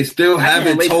because they still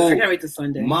haven't told. I can't wait till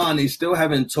Sunday. They still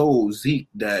haven't told Zeke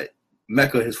that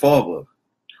Mecca his father.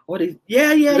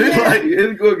 Yeah. Like,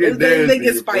 it's gonna get nasty. They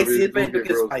get spicy. It's gonna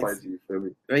get spicy. You feel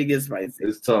me? They get spicy.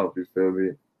 It's tough. You feel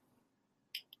me?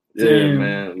 Yeah,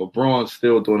 man. LeBron's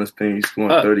still doing his thing. He's scoring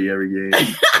 30 every game.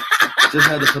 Just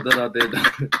had to put that out there.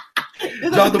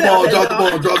 Drop the ball,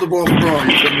 LeBron.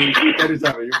 You feel me?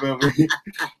 37, you feel me?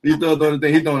 He's still doing the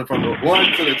thing. He's doing it from the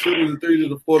 1 to the 2 to the 3 to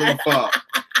the 4 to the 5.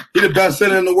 He's the best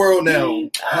center in the world now.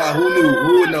 Who knew?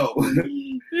 Who would know?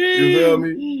 You feel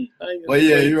me? But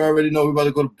yeah, you already know we're about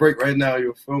to go to break right now.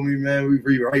 You feel me, man? We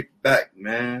be right back,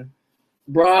 man.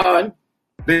 Bron.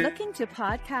 Looking to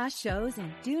podcast shows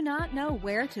and do not know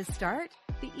where to start?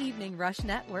 The Evening Rush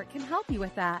Network can help you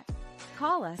with that.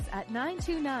 Call us at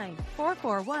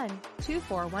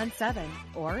 929-441-2417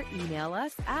 or email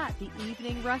us at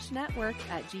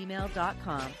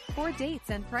theeveningrushnetwork@gmail.com for dates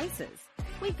and prices.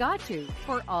 We got you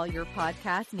for all your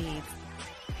podcast needs.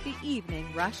 The Evening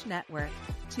Rush Network.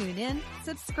 Tune in,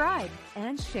 subscribe,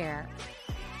 and share.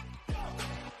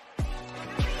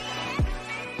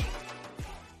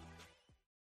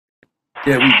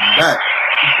 Yeah, we back.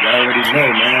 You already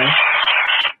know, man.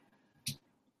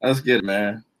 Let's get it,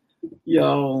 man.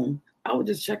 Yo, I was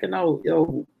just checking out.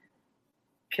 Yo,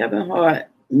 Kevin Hart,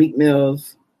 Meek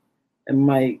Mills, and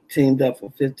Mike teamed up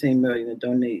for $15 million to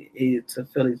donate aid to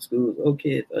Philly schools.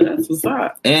 Okay, so that's what's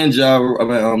up. And Ja Rule. I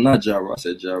mean, not Ja Rule. I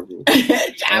said Ja Rule.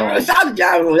 Shout out to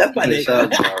Ja Rule. That's my name. Shout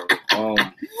out to Ja Rule.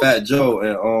 Fat Joe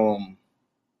and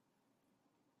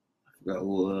I forgot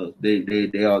who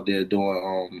they out there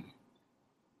doing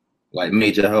like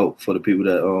major help for the people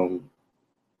that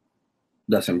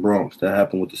that's in Bronx. That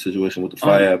happened with the situation with the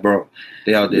fire at Bronx.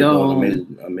 They out there doing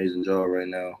an amazing job right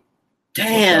now.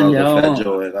 Damn, yo. Fat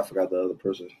Joe and I forgot the other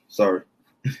person. Sorry.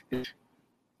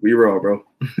 We raw, bro.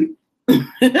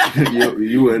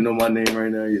 you wouldn't know my name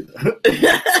right now either.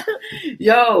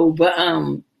 Yo, but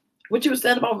what you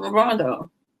said about LeBron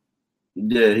though?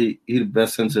 Yeah, he the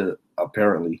best center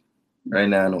apparently right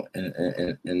now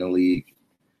in the league.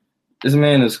 This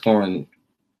man is scoring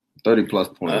 30 plus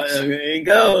points. There you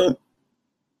go.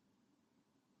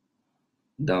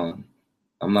 Done.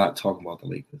 I'm not talking about the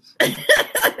Lakers.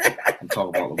 I'm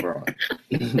talking about LeBron.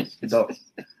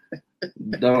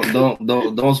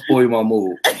 Don't spoil my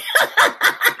mood.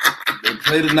 They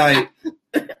play tonight.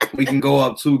 we can go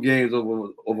up 2 games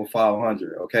over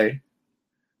 500. Okay,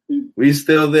 we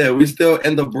still there. We still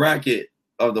in the bracket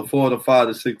of the 4 to 5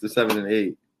 to 6 to 7 and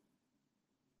 8.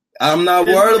 I'm not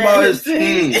worried about his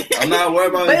team. I'm not worried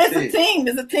about his team. But it's a team.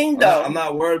 It's a team, though. I'm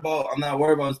not worried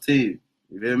about his team.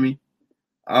 You feel me?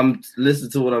 Listen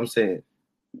to what I'm saying.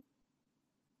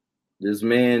 This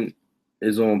man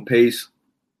is on pace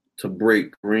to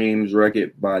break Kareem's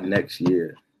record by next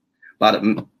year.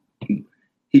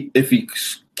 If he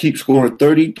keeps scoring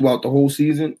 30 throughout the whole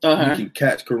season, he can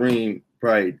catch Kareem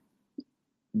probably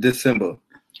December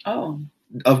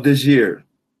of this year.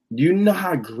 Do you know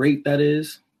how great that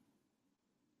is?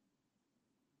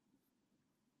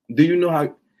 Do you know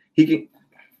how he can?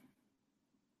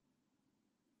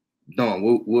 Don,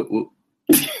 what?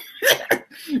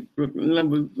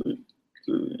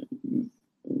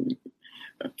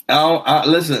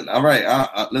 Listen. All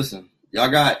right. Listen. Y'all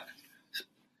got.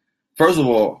 First of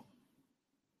all,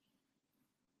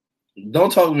 don't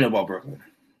talk to me about Brooklyn.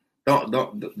 Don't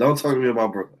talk to me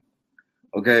about Brooklyn.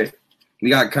 Okay, we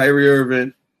got Kyrie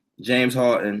Irving, James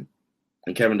Harden,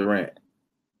 and Kevin Durant.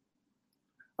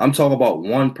 I'm talking about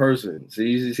one person.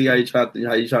 See how you try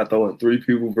to throw in 3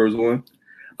 people versus 1.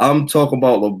 I'm talking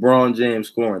about LeBron James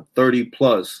scoring 30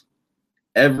 plus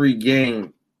every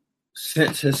game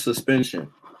since his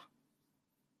suspension.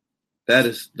 That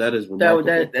is remarkable.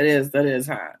 That is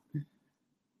hot.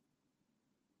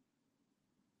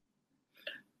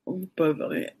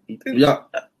 Yeah,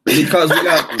 because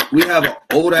we have an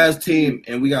old ass team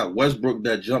and we got Westbrook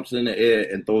that jumps in the air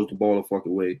and throws the ball the fuck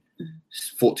away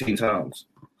 14 times.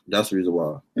 That's the reason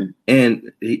why.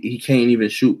 And he can't even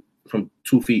shoot from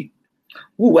 2 feet.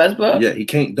 Who, Westbrook? Yeah, he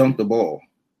can't dunk the ball.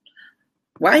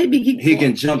 Why he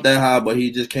can jump that high, but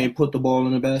he just can't put the ball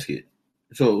in the basket.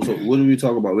 So what do we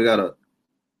talk about? We got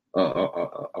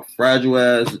a fragile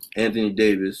ass Anthony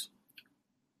Davis.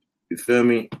 You feel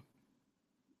me?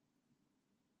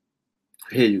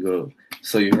 Here you go.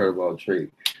 So you heard about Drake.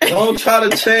 Don't try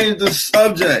to change the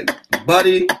subject,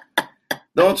 buddy.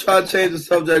 Don't try to change the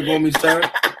subject on me, sir.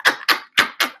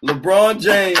 LeBron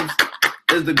James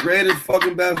is the greatest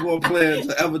fucking basketball player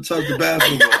to ever touch the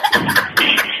basketball.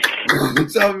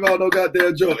 Tell me about no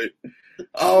goddamn Jordan.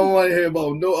 I don't want to hear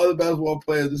about no other basketball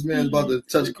players. This man's about to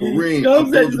touch Kareem.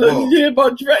 You hear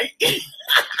about Drake?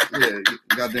 Yeah,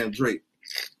 goddamn Drake.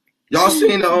 Y'all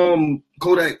seen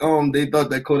Kodak? They thought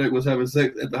that Kodak was having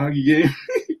sex at the hockey game.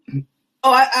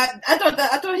 I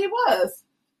thought he was.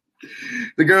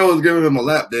 The girl was giving him a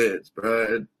lap dance,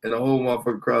 bro, and the whole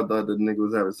motherfucking crowd thought the nigga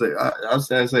was having sex.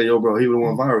 I said, yo, bro, he would have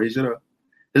went viral. He should have.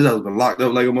 His ass been locked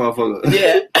up like a motherfucker.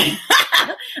 Yeah.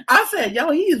 I said,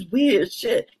 yo, he is weird as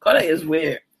shit. Kodak is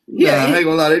weird. Yeah, I ain't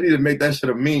gonna lie. They need to make that shit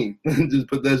a meme. Just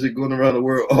put that shit going around the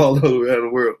world, all over around the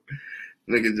world.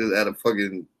 Nigga just at a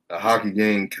hockey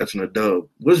game catching a dub.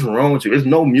 What's wrong with you? There's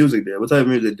no music there. What type of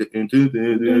music?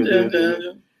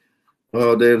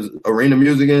 Oh, there's arena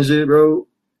music and shit, bro.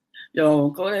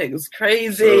 Yo, Kodak is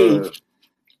crazy.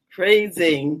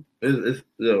 Crazy. It's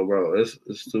bro.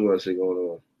 It's too much shit going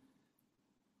on.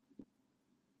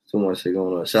 Too much shit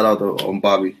going on. Shout out to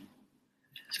Bobby.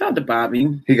 Shout out to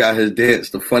Bobby. He got his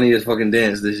dance, the funniest fucking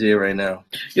dance this year right now.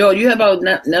 Yo, you heard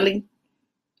about Nelly?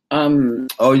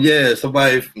 Oh yeah,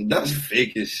 somebody. That's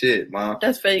fake as shit, man.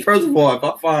 That's fake. First of all, if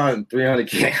I find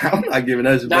 $300K, I'm not giving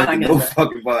that shit back to no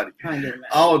fucking body. I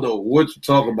don't know what you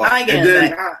talking about. I ain't getting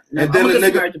it back.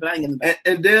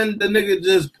 And then the nigga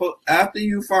just put, after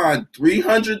you find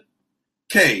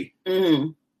 $300K,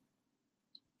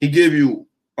 he give you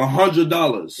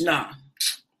 $100. Nah.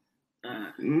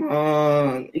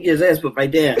 He gets ass whooping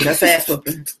right there. That's ass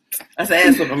whooping. That's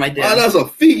ass whooping right there. That's a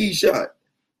Figgy shot.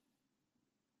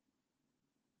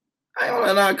 I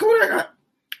don't know.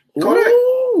 Kodak.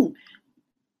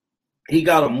 He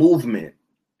got a movement.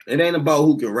 It ain't about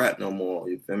who can rap no more.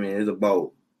 You feel me? It's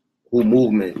about who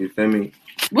movement. You feel me?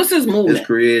 What's his movement? His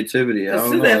creativity. I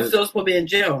don't know. That's still supposed to be in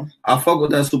jail. I fuck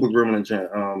with that Super Gremlin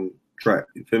track.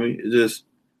 You feel me? It's just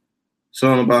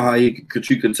something about how he could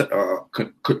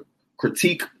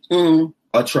critique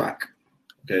a track.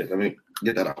 Okay, let me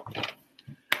get that out.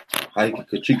 How he could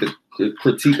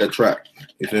critique a track.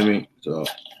 You feel me? So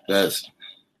that's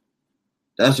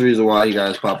the reason why he got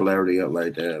his popularity up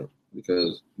like that.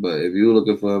 But if you're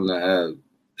looking for him to have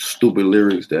stupid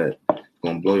lyrics that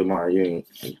gonna blow your mind, you ain't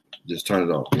just turn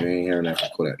it off. You ain't hearing that from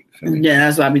Kodak. Yeah,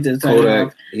 that's why I be just turning Kodak.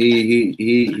 Off.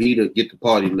 He to get the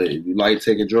party lit. If you like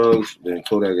taking drugs, then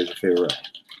Kodak is your favorite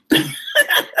rapper.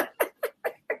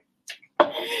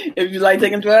 If you like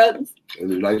taking drugs,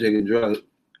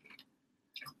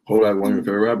 Kodak one of your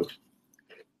favorite rappers.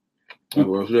 Like,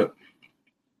 what's up?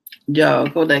 Yo,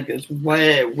 Kodak is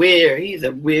weird. He's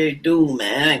a weird dude,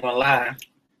 man. I ain't gonna lie.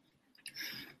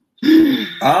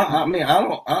 I mean, I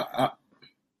don't.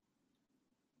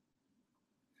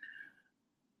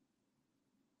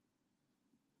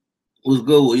 What's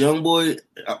good with young boy?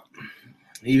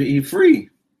 He free.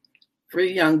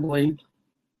 Free young boy.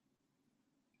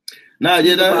 Nah,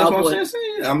 yeah, that's what I'm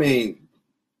saying. I mean,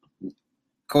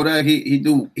 Kodak, he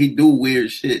do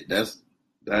weird shit. That's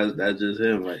just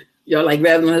him. Like, yo, like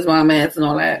grabbing on his mom ass and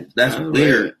all that. That's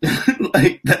weird.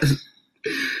 Like that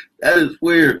is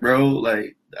weird, bro.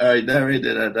 Like, all right, that right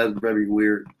there, that's very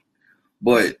weird.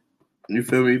 But you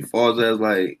feel me? Falls as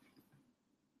like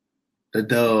the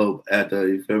dub after,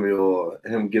 you feel me, or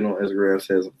him getting on Instagram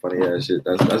saying some funny ass shit.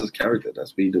 That's his character.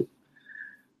 That's what he do.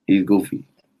 He's goofy.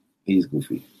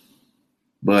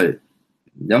 But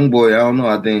young boy, I don't know.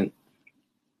 I think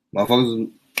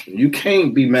motherfuckers, you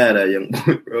can't be mad at young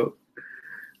boy, bro.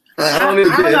 I don't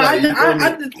even care. I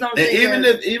just don't think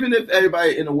even if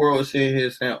everybody in the world is sitting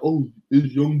here saying, "Oh,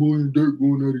 it's young boy and Dirk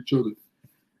going at each other,"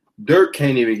 Dirk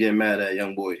can't even get mad at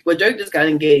young boy. But Dirk just got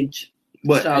engaged.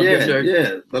 But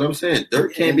yeah. But I'm saying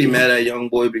Dirk can't be mad at young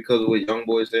boy because of what young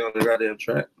boys say on the goddamn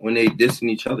track when they dissing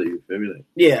each other. You feel me? Like,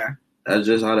 yeah, that's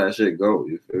just how that shit go.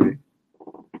 You feel me?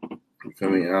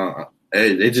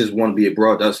 Hey, they just want to be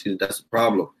abroad. That's the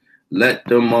problem. Let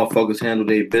them motherfuckers handle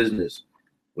their business.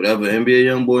 Whatever NBA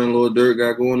young boy and Lil Durk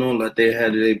got going on, let they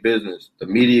handle their business. The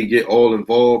media get all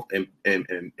involved and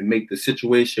make the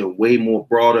situation way more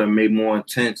broader and made more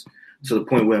intense to the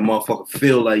point where a motherfucker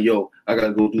feel like, yo, I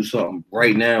gotta go do something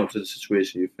right now to the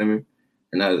situation. You feel me?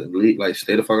 And I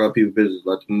stay the fuck out of people's business.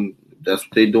 Let them. That's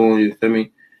what they doing. You feel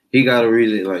me? He got a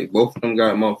reason. Like both of them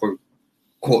got motherfucker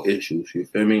court issues. You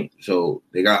feel me? So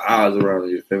they got eyes around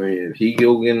it. You feel me? If he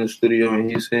go get in the studio and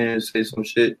he's say some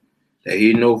shit that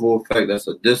he know for a fact that's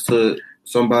a diss to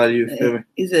somebody, you feel me?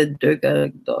 He said Dirk got a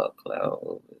dark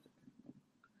cloud.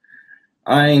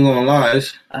 I ain't gonna lie.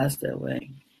 I stay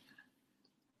away.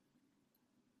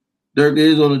 Dirk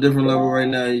is on a different level right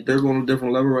now. Dirk on a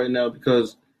different level right now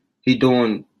because he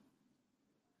doing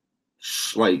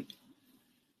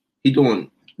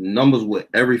numbers with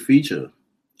every feature.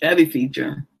 Every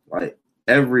feature. Like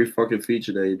every fucking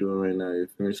feature that he doing right now. You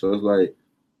feel me? So it's like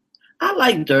I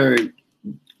like Dirk.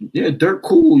 Yeah, Dirk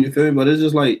cool, you feel me? But it's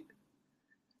just like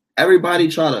everybody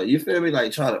try to, you feel me?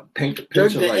 Like try to paint the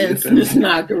picture. Dirk like it's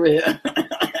not career.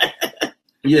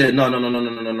 Yeah, no.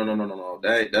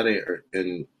 That ain't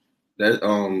and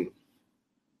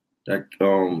that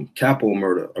Capo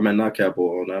murder. I mean not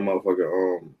Capo, that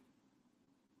motherfucker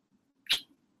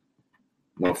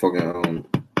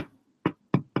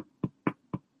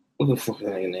what the fuck that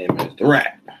nigga name is? The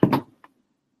Rat.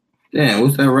 Damn,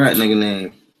 what's that Rat nigga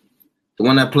name? The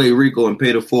one that played Rico and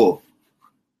Pay the Four.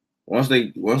 Once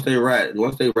they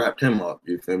wrapped him up,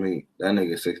 you feel me? That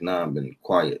nigga 6ix9ine been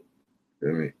quiet. You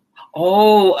feel me?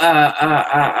 Oh,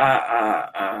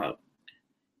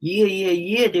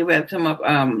 yeah. They wrapped him up.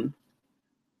 One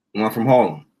from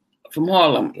Harlem.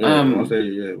 Yeah,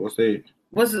 what's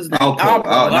his name? Alpo.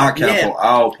 Not Capo.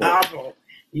 Alpo.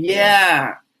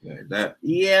 Yeah. Like that.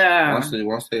 Yeah. Once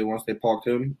they parked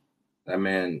him, that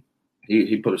man.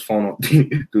 He put his phone on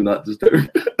do not disturb.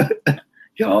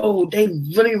 Yo, they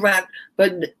really rapped,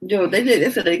 but yo, they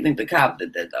said they think the cop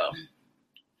did that though.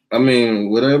 I mean,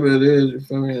 whatever it is, you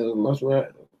feel me? Let's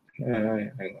rap. I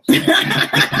ain't gonna say.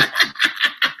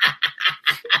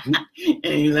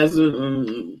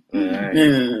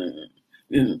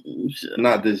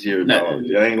 Not this year, dog.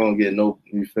 I ain't gonna get no.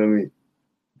 You feel me?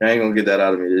 I ain't gonna get that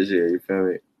out of me this year. You feel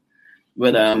me?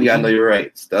 But you gotta know your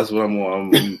rights. That's what I'm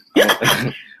on.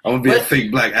 I'm gonna be a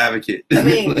fake black advocate. I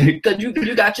mean, because you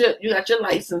got your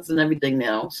license and everything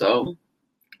now, so.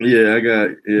 Yeah, I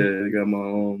got my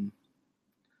own.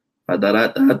 I'm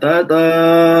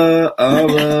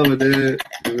loving it.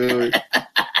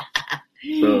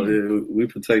 So yeah, we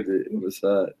protected on the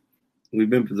side. We've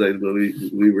been protected, but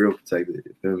we real protected.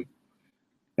 You feel me?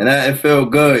 And it felt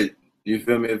good. You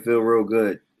feel me? It felt real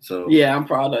good. So yeah, I'm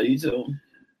proud of you too.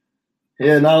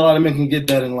 Yeah, not a lot of men can get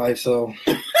that in life, so.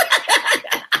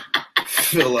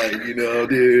 Feel like, dude,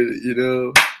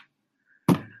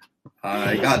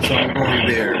 I got something going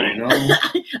there,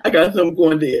 I got something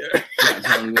going there.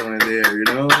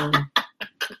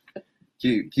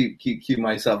 Keep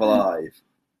myself alive.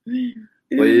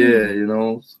 But yeah,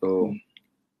 so.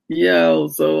 Yo,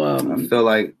 so I feel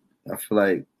like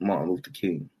Martin Luther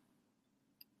King.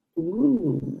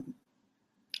 Ooh.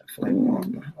 I feel like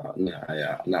Martin.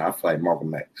 I feel like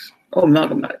Malcolm X. Oh,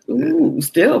 Malcolm X. Ooh,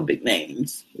 still big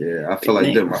names. Yeah, I feel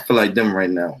like them. I feel like them right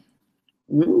now.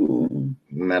 Ooh.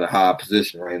 I'm at a high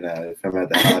position right now. If I'm at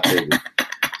the high table,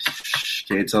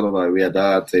 Can't tell nobody. We at the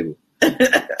high table.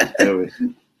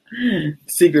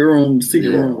 Secret room.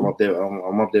 I'm up there.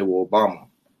 I'm up there with Obama.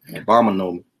 Obama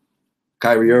know me.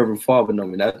 Kyrie Irving father know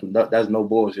me. That's no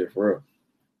bullshit for real.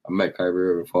 I met Kyrie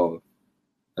Irving father.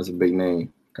 That's a big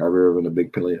name. Kyrie Irving, a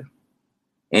big player.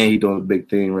 And he doing a big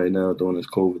thing right now, doing this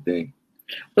COVID thing.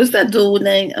 What's that dude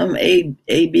name?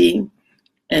 AB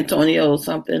Antonio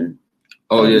something.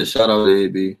 Oh yeah, shout out to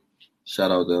AB.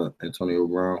 Shout out to Antonio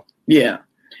Brown. Yeah.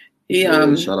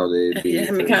 Shout out to AB.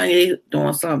 Him and Kanye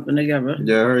doing something together.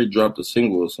 Yeah, I heard he dropped a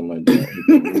single or something like that.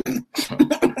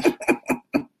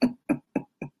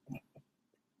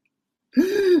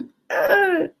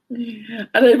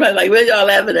 I know everybody like, where y'all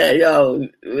laughing at, yo?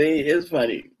 It's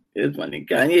funny. It's funny.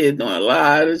 Kanye is doing a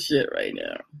lot of shit right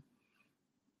now.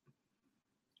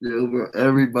 Yeah, bro,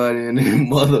 everybody and their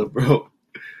mother, bro,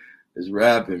 is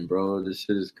rapping, bro. This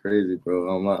shit is crazy, bro.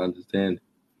 I'm not understanding.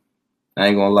 I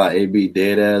ain't gonna lie, AB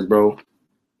dead ass, bro.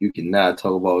 You cannot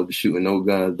talk about shooting no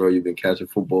guns, bro. You've been catching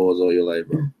footballs all your life,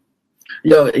 bro.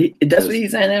 Yo, that's what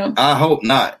he's saying now? I hope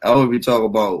not. I hope you talk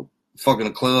about fucking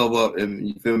a club up and,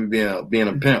 you feel me, being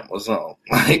a pimp or something.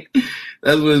 Like,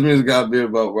 that's what his music got to be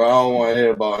about, bro. I don't want to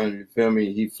hear about him, you feel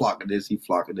me? He flock of this, he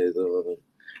flock of this.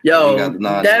 Yo,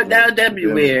 that'd be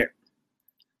weird.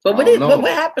 But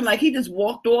what happened? Like, he just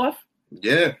walked off?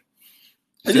 Yeah.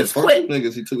 He just quit?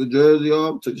 Niggas. He took the jersey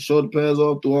off, took the shoulder pads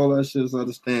off, threw all that shit inside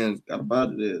the stands, got up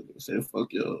out of there, said,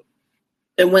 fuck y'all.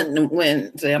 And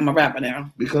went say, I'm a rapper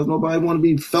now. Because nobody want to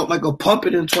be felt like a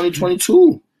puppet in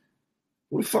 2022.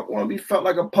 Who the fuck want to be felt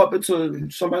like a puppet to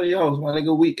somebody else? My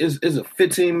nigga, it's a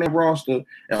 15-man roster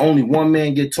and only one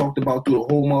man get talked about through the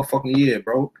whole motherfucking year,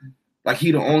 bro. Like,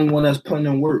 he the only one that's putting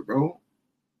in work, bro.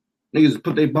 Niggas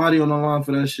put their body on the line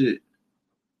for that shit.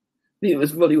 He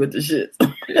was funny with the shit.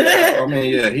 Yeah, I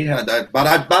mean, yeah, he had that.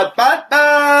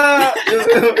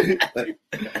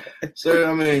 So,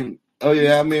 I mean, but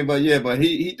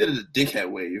he did it a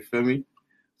dickhead way, you feel me?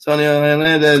 Tony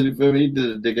Hernandez, you feel me? He did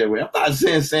it a dickhead way. I'm not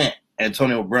saying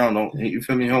Antonio Brown don't, you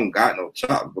feel me? He don't got no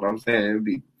chops, but I'm saying it would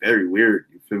be very weird,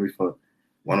 you feel me, for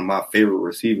one of my favorite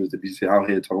receivers to be out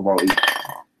here talking about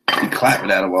he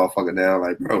clapping at a motherfucker down,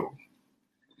 like, bro.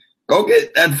 Go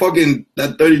get that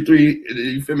 33,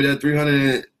 you feel me, that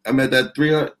 300, I'm at that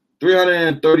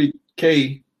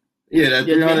 330K. Yeah, that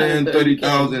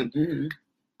 330,000. Mm-hmm.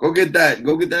 Go get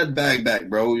that bag back,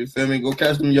 bro. You feel me? Go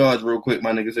catch them yards real quick,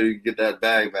 my nigga, so you can get that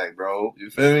bag back, bro. You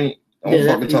feel me? Don't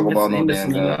fucking talk about no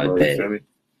damn gun, bro. You feel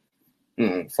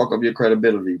me? Fuck up your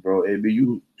credibility, bro. AB,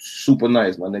 you super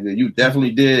nice, my nigga. You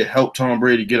definitely did help Tom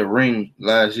Brady get a ring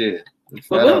last year.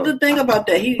 But what was the thing about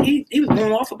that? He was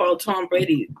going off about Tom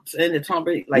Brady, saying that Tom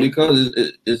Brady, like, because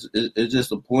it's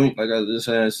just a point. Like I just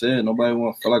said, nobody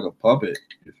want to feel like a puppet.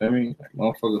 You feel me, like,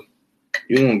 motherfucker?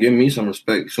 You want to give me some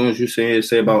respect. As soon as you say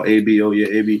about AB, oh yeah,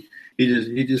 AB,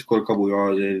 he just caught a couple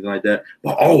yards and anything like that.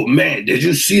 But oh man, did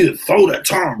you see the throw that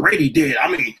Tom Brady did? I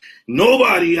mean,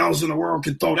 nobody else in the world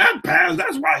can throw that pass.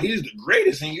 That's why he's the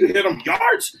greatest. And you hit them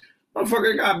yards,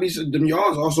 motherfucker. Got to be some them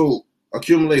yards. Also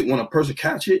accumulate when a person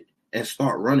catch it and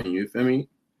start running, you feel me?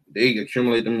 They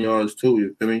accumulate them yards too,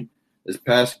 you feel me? It's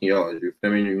passing yards, you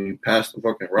feel me? When you pass the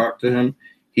fucking rock to him,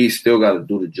 he still got to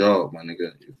do the job, my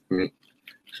nigga, you feel me?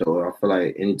 So I feel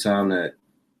like anytime that,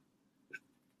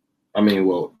 any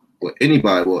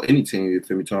team, you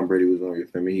feel me, Tom Brady was on, you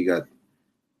feel me? He got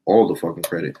all the fucking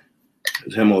credit.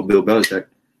 It's him or Bill Belichick.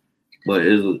 But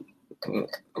it's a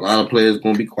lot of players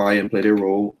going to be quiet and play their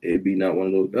role. It'd be not one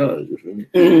of those guys, you feel me?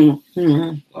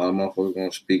 Mm-hmm. A lot of motherfuckers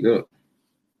going to speak up.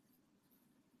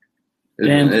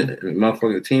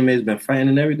 Motherfucking teammates been fighting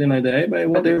and everything like that. Everybody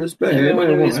want their respect.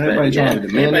 Everybody trying to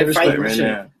demand their respect right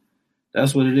now.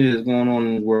 That's what it is going on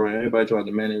in the world. Everybody trying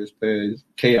to demand their respect. It's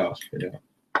chaos. Yeah.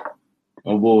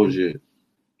 No bullshit.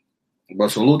 But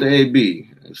salute to AB.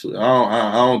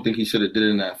 I don't think he should have did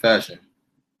it in that fashion.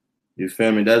 You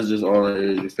feel me? That's just all it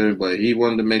is. You feel me? But he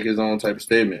wanted to make his own type of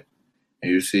statement.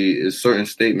 And you see, it's certain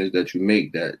statements that you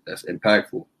make that's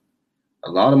impactful.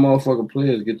 A lot of motherfucking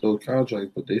players get those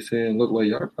contracts, but they saying, look, like,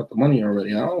 y'all got the money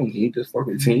already. I don't need this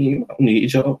fucking team. I don't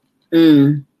need y'all.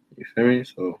 You feel me?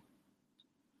 So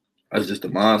that's just the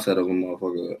mindset of a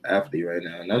motherfucker athlete right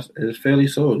now. And it's fairly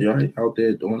so. Y'all out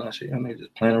there doing that shit. Y'all niggas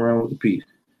just playing around with the piece.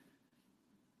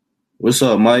 What's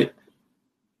up, Mike?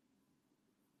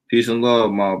 Peace and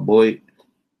love, my boy.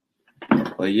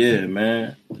 But yeah,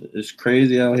 man, it's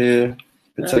crazy out here.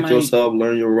 Protect yourself,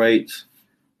 learn your rights.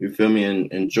 You feel me? And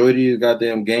enjoy these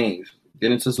goddamn games.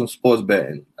 Get into some sports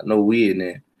betting. I know we in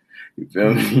there. You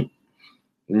feel me?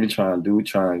 We trying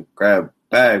to grab a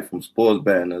bag from sports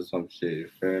betting or some shit. You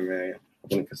feel me, man?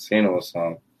 Up in a casino or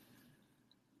something.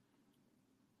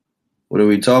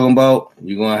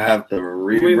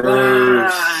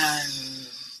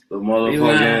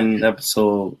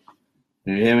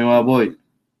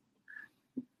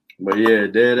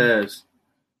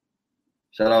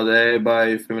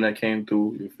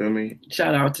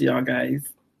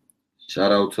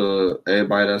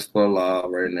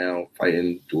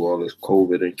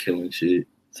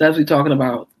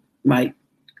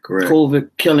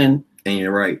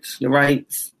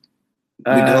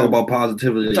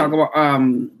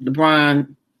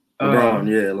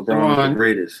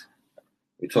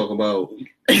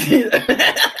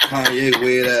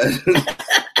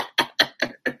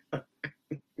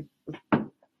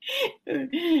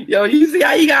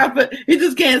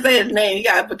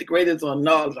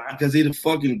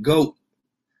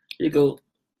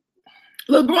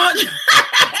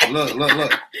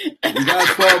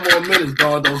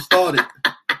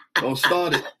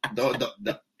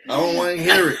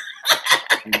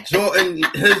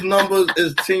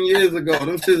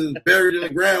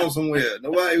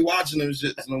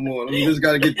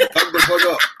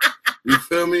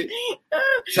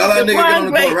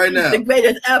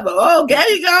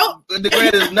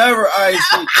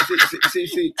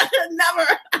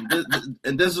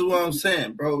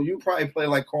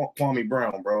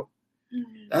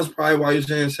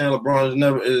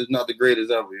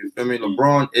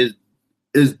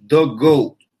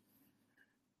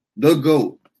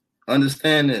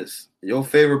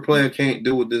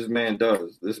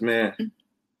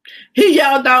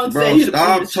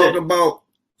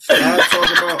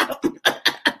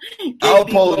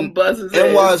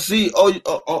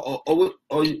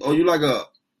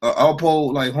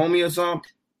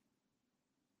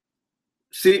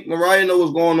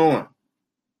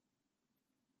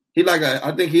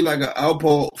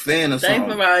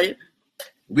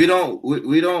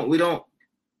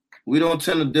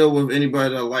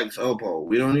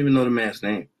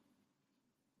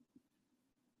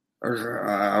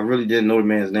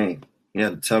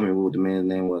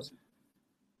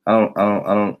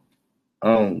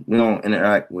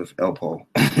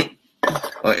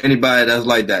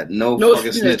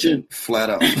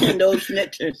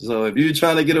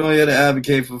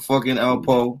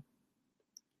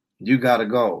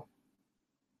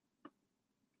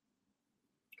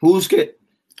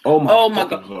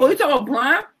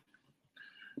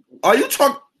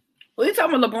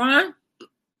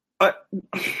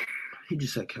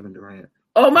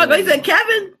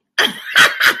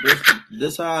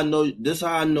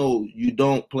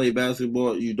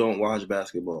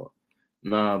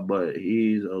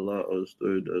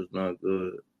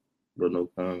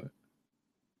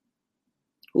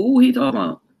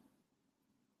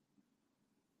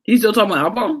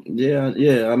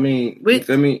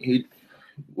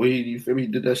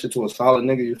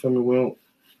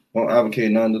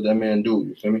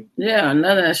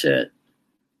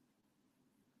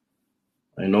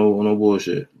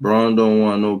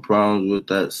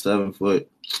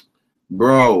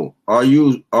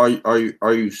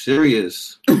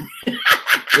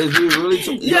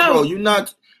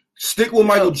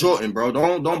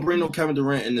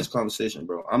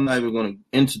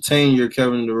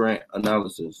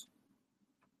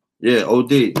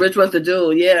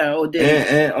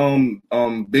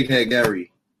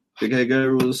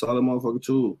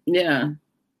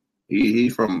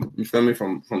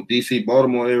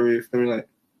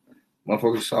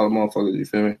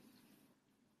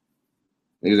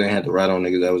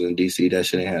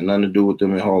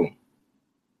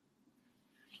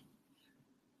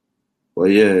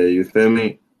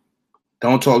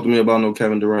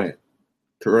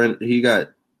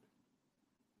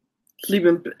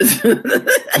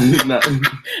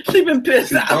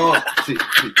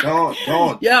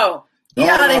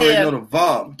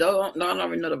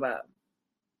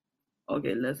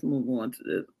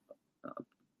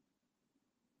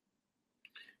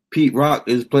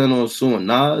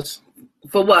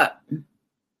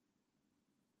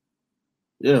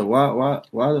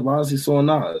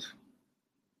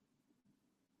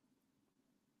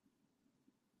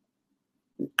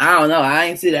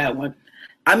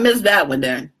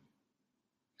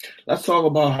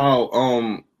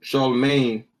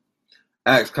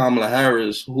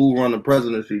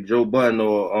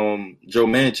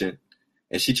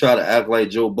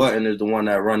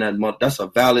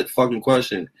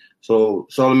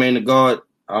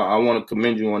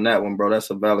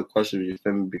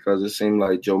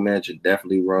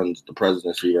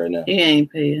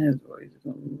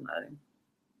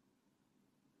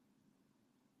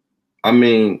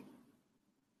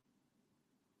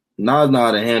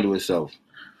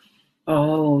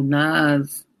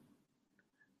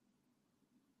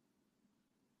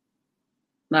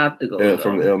 Not to go. Yeah,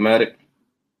 from the Illmatic.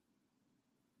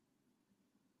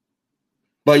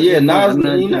 But yeah, Nas,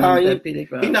 he know how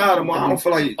to move. I don't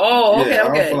feel like. Oh, okay, yeah,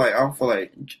 okay. I don't feel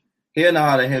like he know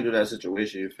how to handle that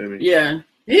situation. You feel me? Yeah,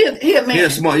 he a man. He a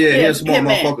smart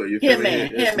motherfucker. You feel me?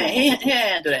 He a man. He'll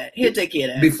handle that. He'll take care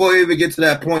of that. Before he even get to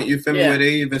that point, you feel me? Where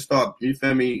they even start, you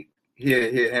feel me?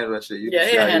 He'll handle that shit.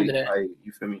 He'll handle that.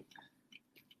 You feel me?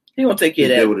 He gonna take care of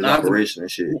that. Deal with his operation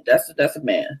and shit. That's a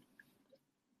man.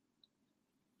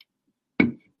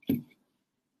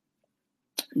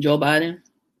 Joe Biden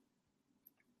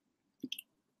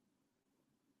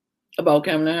about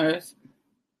Kamala Harris.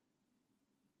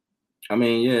 I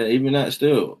mean, yeah, even that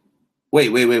still. Wait.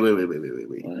 What?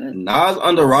 Nas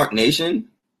under Rock Nation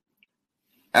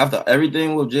after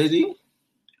everything with Jay-Z?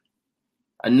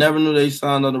 I never knew they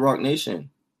signed under Rock Nation.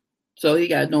 So he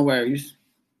got no worries.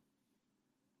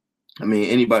 I mean,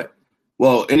 anybody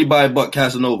but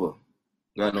Casanova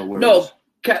got no worries. No,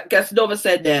 Casanova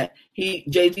said that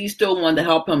Jay-Z still wanted to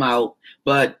help him out,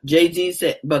 but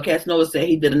Casanova said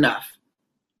he did enough.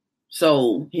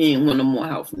 So he ain't want no more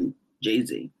help from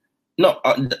Jay-Z. No,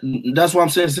 that's what I'm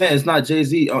saying. It's not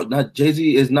Jay-Z.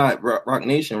 Jay-Z is not Rock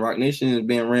Nation. Rock Nation is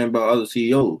being ran by other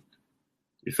CEOs.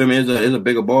 You feel me? It's a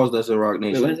bigger boss that's in Rock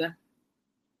Nation. Wait, what is that?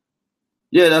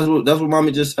 Yeah, that's what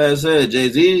Mommy just said.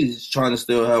 Jay-Z is trying to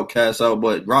still help Cass out,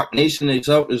 but Rock Nation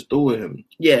itself is through with him.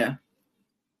 Yeah.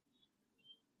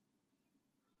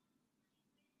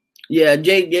 Yeah,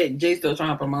 Jay still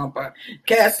trying to put him out, but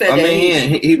Cass said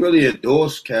he really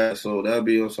endorsed Cass, so that'd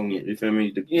be on some, you feel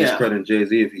me, discredit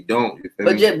Jay-Z if he don't, you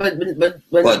feel me? But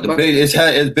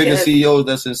the bigger CEOs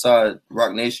that's inside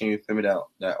Rock Nation, you feel me,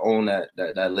 that own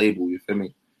that label, you feel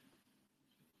me?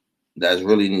 That's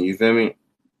really, you feel me?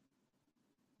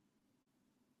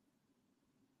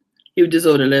 He was just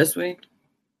ordered last week.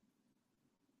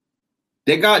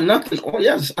 They got nothing. Oh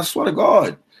yes, I swear to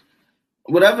God.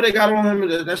 Whatever they got on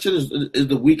him, that shit is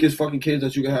the weakest fucking case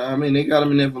that you can have. I mean, they got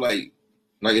him in there for like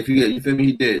if you feel me,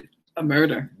 he did a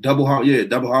murder, double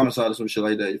homicide or some shit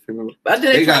like that. You feel me? But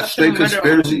they got straight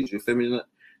conspiracies. You feel me?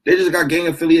 They just got gang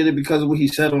affiliated because of what he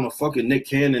said on a fucking Nick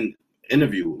Cannon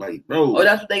interview. Like, bro. Oh,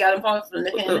 that's what they got him for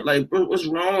Nick Cannon. Like, bro, what's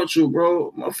wrong with you,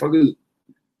 bro? Motherfucker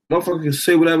can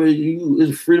say whatever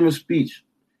it's freedom of speech.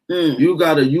 You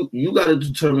gotta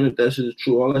determine if that shit is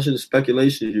true. All that shit is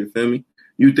speculation. You feel me?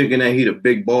 You thinking that he the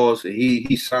big boss and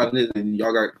he signed it and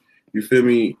y'all got, you feel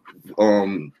me?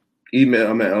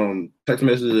 Text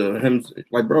messages of him.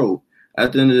 Like, bro,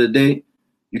 at the end of the day,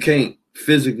 you can't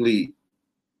physically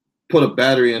put a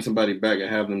battery in somebody's back and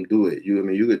have them do it.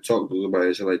 You could talk to somebody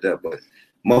and shit like that, but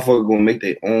motherfucker gonna make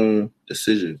their own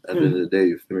decisions at the end of the day.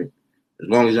 You feel me? As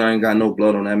long as y'all ain't got no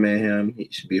blood on that man hand, he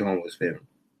should be home with his family.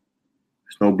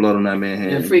 There's no blood on that man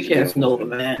hand. And free Casanova,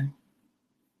 man.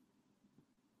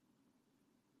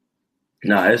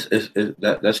 Nah,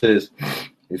 that shit is,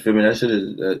 you feel me? That shit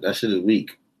is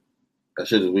weak. That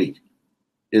shit is weak.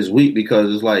 It's weak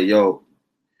because it's like, yo,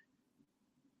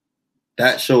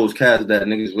 that shows Cass that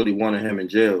niggas really wanted him in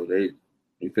jail.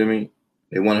 You feel me?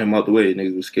 They wanted him out the way.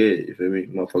 Niggas was scared. You feel me?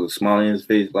 Motherfuckers smiling in his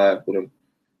face, laugh with him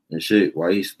and shit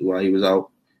while he was out,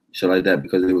 shit like that,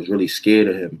 because they was really scared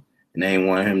of him and they ain't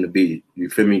want him to be, you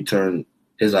feel me, turn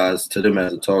his eyes to them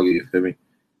as a target. You feel me?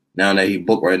 Now that he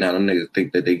booked right now, them niggas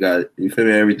think that they got, you feel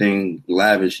me, everything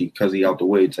lavish because he out the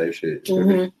way type shit. You feel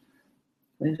me?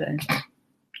 Okay.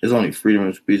 It's only freedom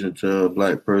of speech until a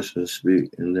black person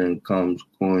speak, and then comes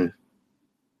coin.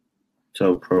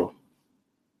 Tell pro.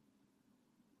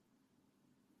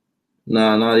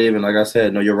 Nah, not even. Like I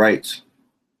said, know your rights.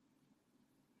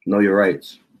 Know your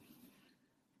rights.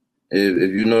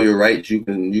 If you know your rights, you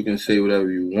can say whatever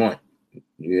you want.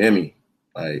 You hear me?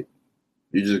 Like,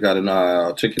 you just gotta know how to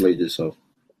articulate yourself.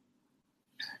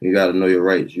 You gotta know your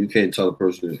rights. You can't tell a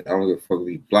person, I don't give a fuck if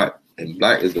he's black. And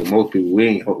black is the most people, we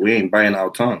ain't biting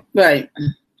our tongue. Right.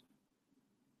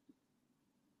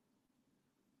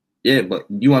 Yeah, but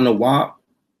you wanna know why?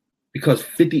 Because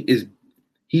 50 is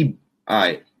all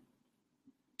right.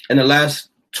 In the last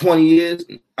 20 years,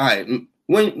 all right.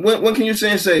 When can you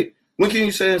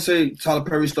say Tyler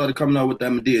Perry started coming out with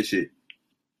that Madea shit?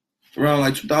 Around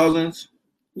like 2000s?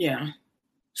 Yeah.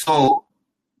 So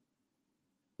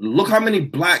look how many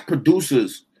black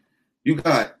producers you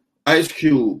got. Ice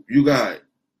Cube, you got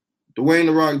Dwayne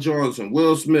The Rock Johnson,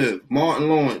 Will Smith, Martin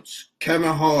Lawrence,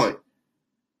 Kevin Hart.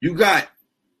 You got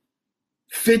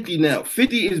 50 now.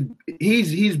 50 is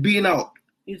he's beating out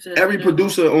every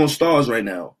producer on Stars right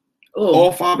now. Oh.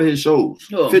 All 5 of his shows.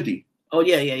 Oh. 50. Oh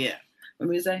yeah. What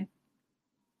were you saying?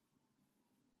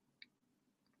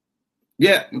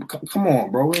 Yeah, come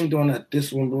on, bro. We ain't doing that.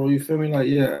 This one, bro. You feel me? Like,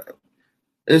 yeah,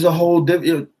 it's a whole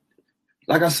different.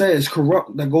 like I said, it's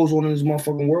corrupt that goes on in this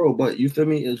motherfucking world. But you feel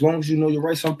me? As long as you know your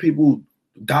rights, some people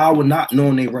die with not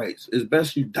knowing their rights. It's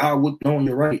best you die with knowing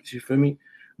your rights. You feel me?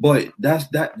 But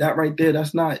that right there,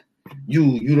 that's not you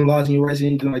utilizing your rights or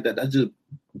anything like that. That's just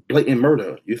blatant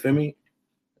murder. You feel me?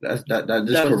 That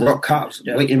just corrupt cops,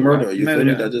 blatant murder. You feel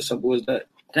me? That's just simple as that.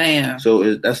 Damn.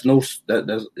 So there's no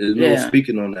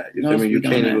speaking on that. You feel me? You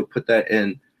can't even put that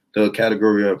in the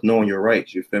category of knowing your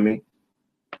rights. You feel me?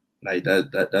 Like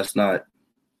that's not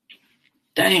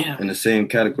in the same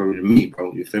category to me,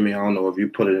 bro. You feel me? I don't know if you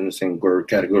put it in the same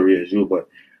category as you, but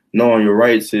knowing your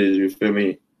rights is, you feel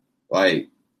me, like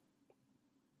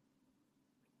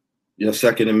your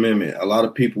Second Amendment. A lot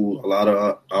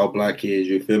of our black kids,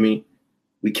 you feel me,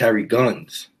 we carry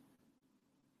guns,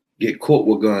 get caught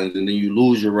with guns, and then you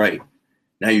lose your right.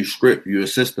 Now you script, you're a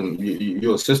system,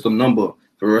 you're a system number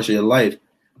for the rest of your life.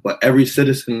 But every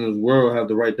citizen in this world have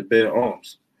the right to bear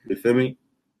arms. You feel me?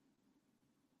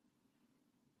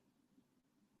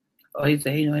 Oh, he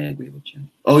said, I agree with you.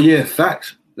 Oh yeah,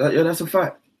 facts. That's a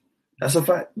fact. That's a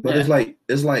fact. But it's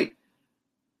like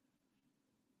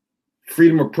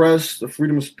freedom of press, the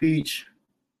freedom of speech,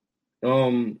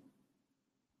 your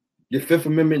Fifth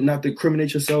Amendment, not to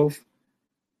incriminate yourself.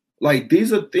 Like,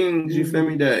 these are things, you feel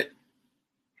me, that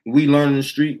we learn in the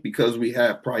street because we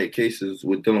have prior cases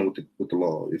with dealing with the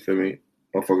law. You feel me?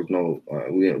 Motherfuckers know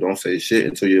we don't say shit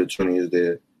until your attorney is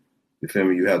there. You feel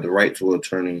me? You have the right to an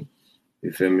attorney.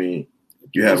 You feel me?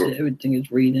 You have everything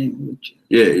is reading.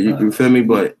 You feel me?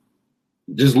 But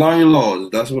just learn your laws.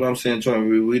 That's what I'm saying,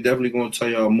 Charlie. We definitely going to tell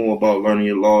y'all more about learning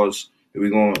your laws.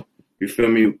 You feel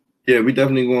me? Yeah, we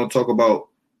definitely going to talk about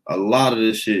a lot of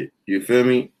this shit. You feel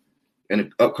me? In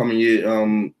the upcoming year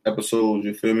episodes.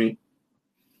 You feel me?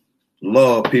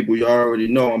 Love, people. You already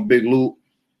know I'm Big Luke.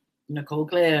 Nicole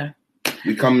Claire.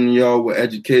 We coming to y'all with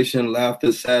education,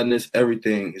 laughter, sadness,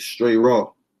 everything. It's straight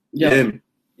raw.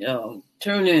 Yo,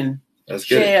 tune in. Let's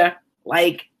share,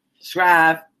 like,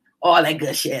 subscribe, all that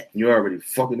good shit. You already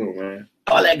fucking know, man.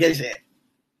 All that good shit.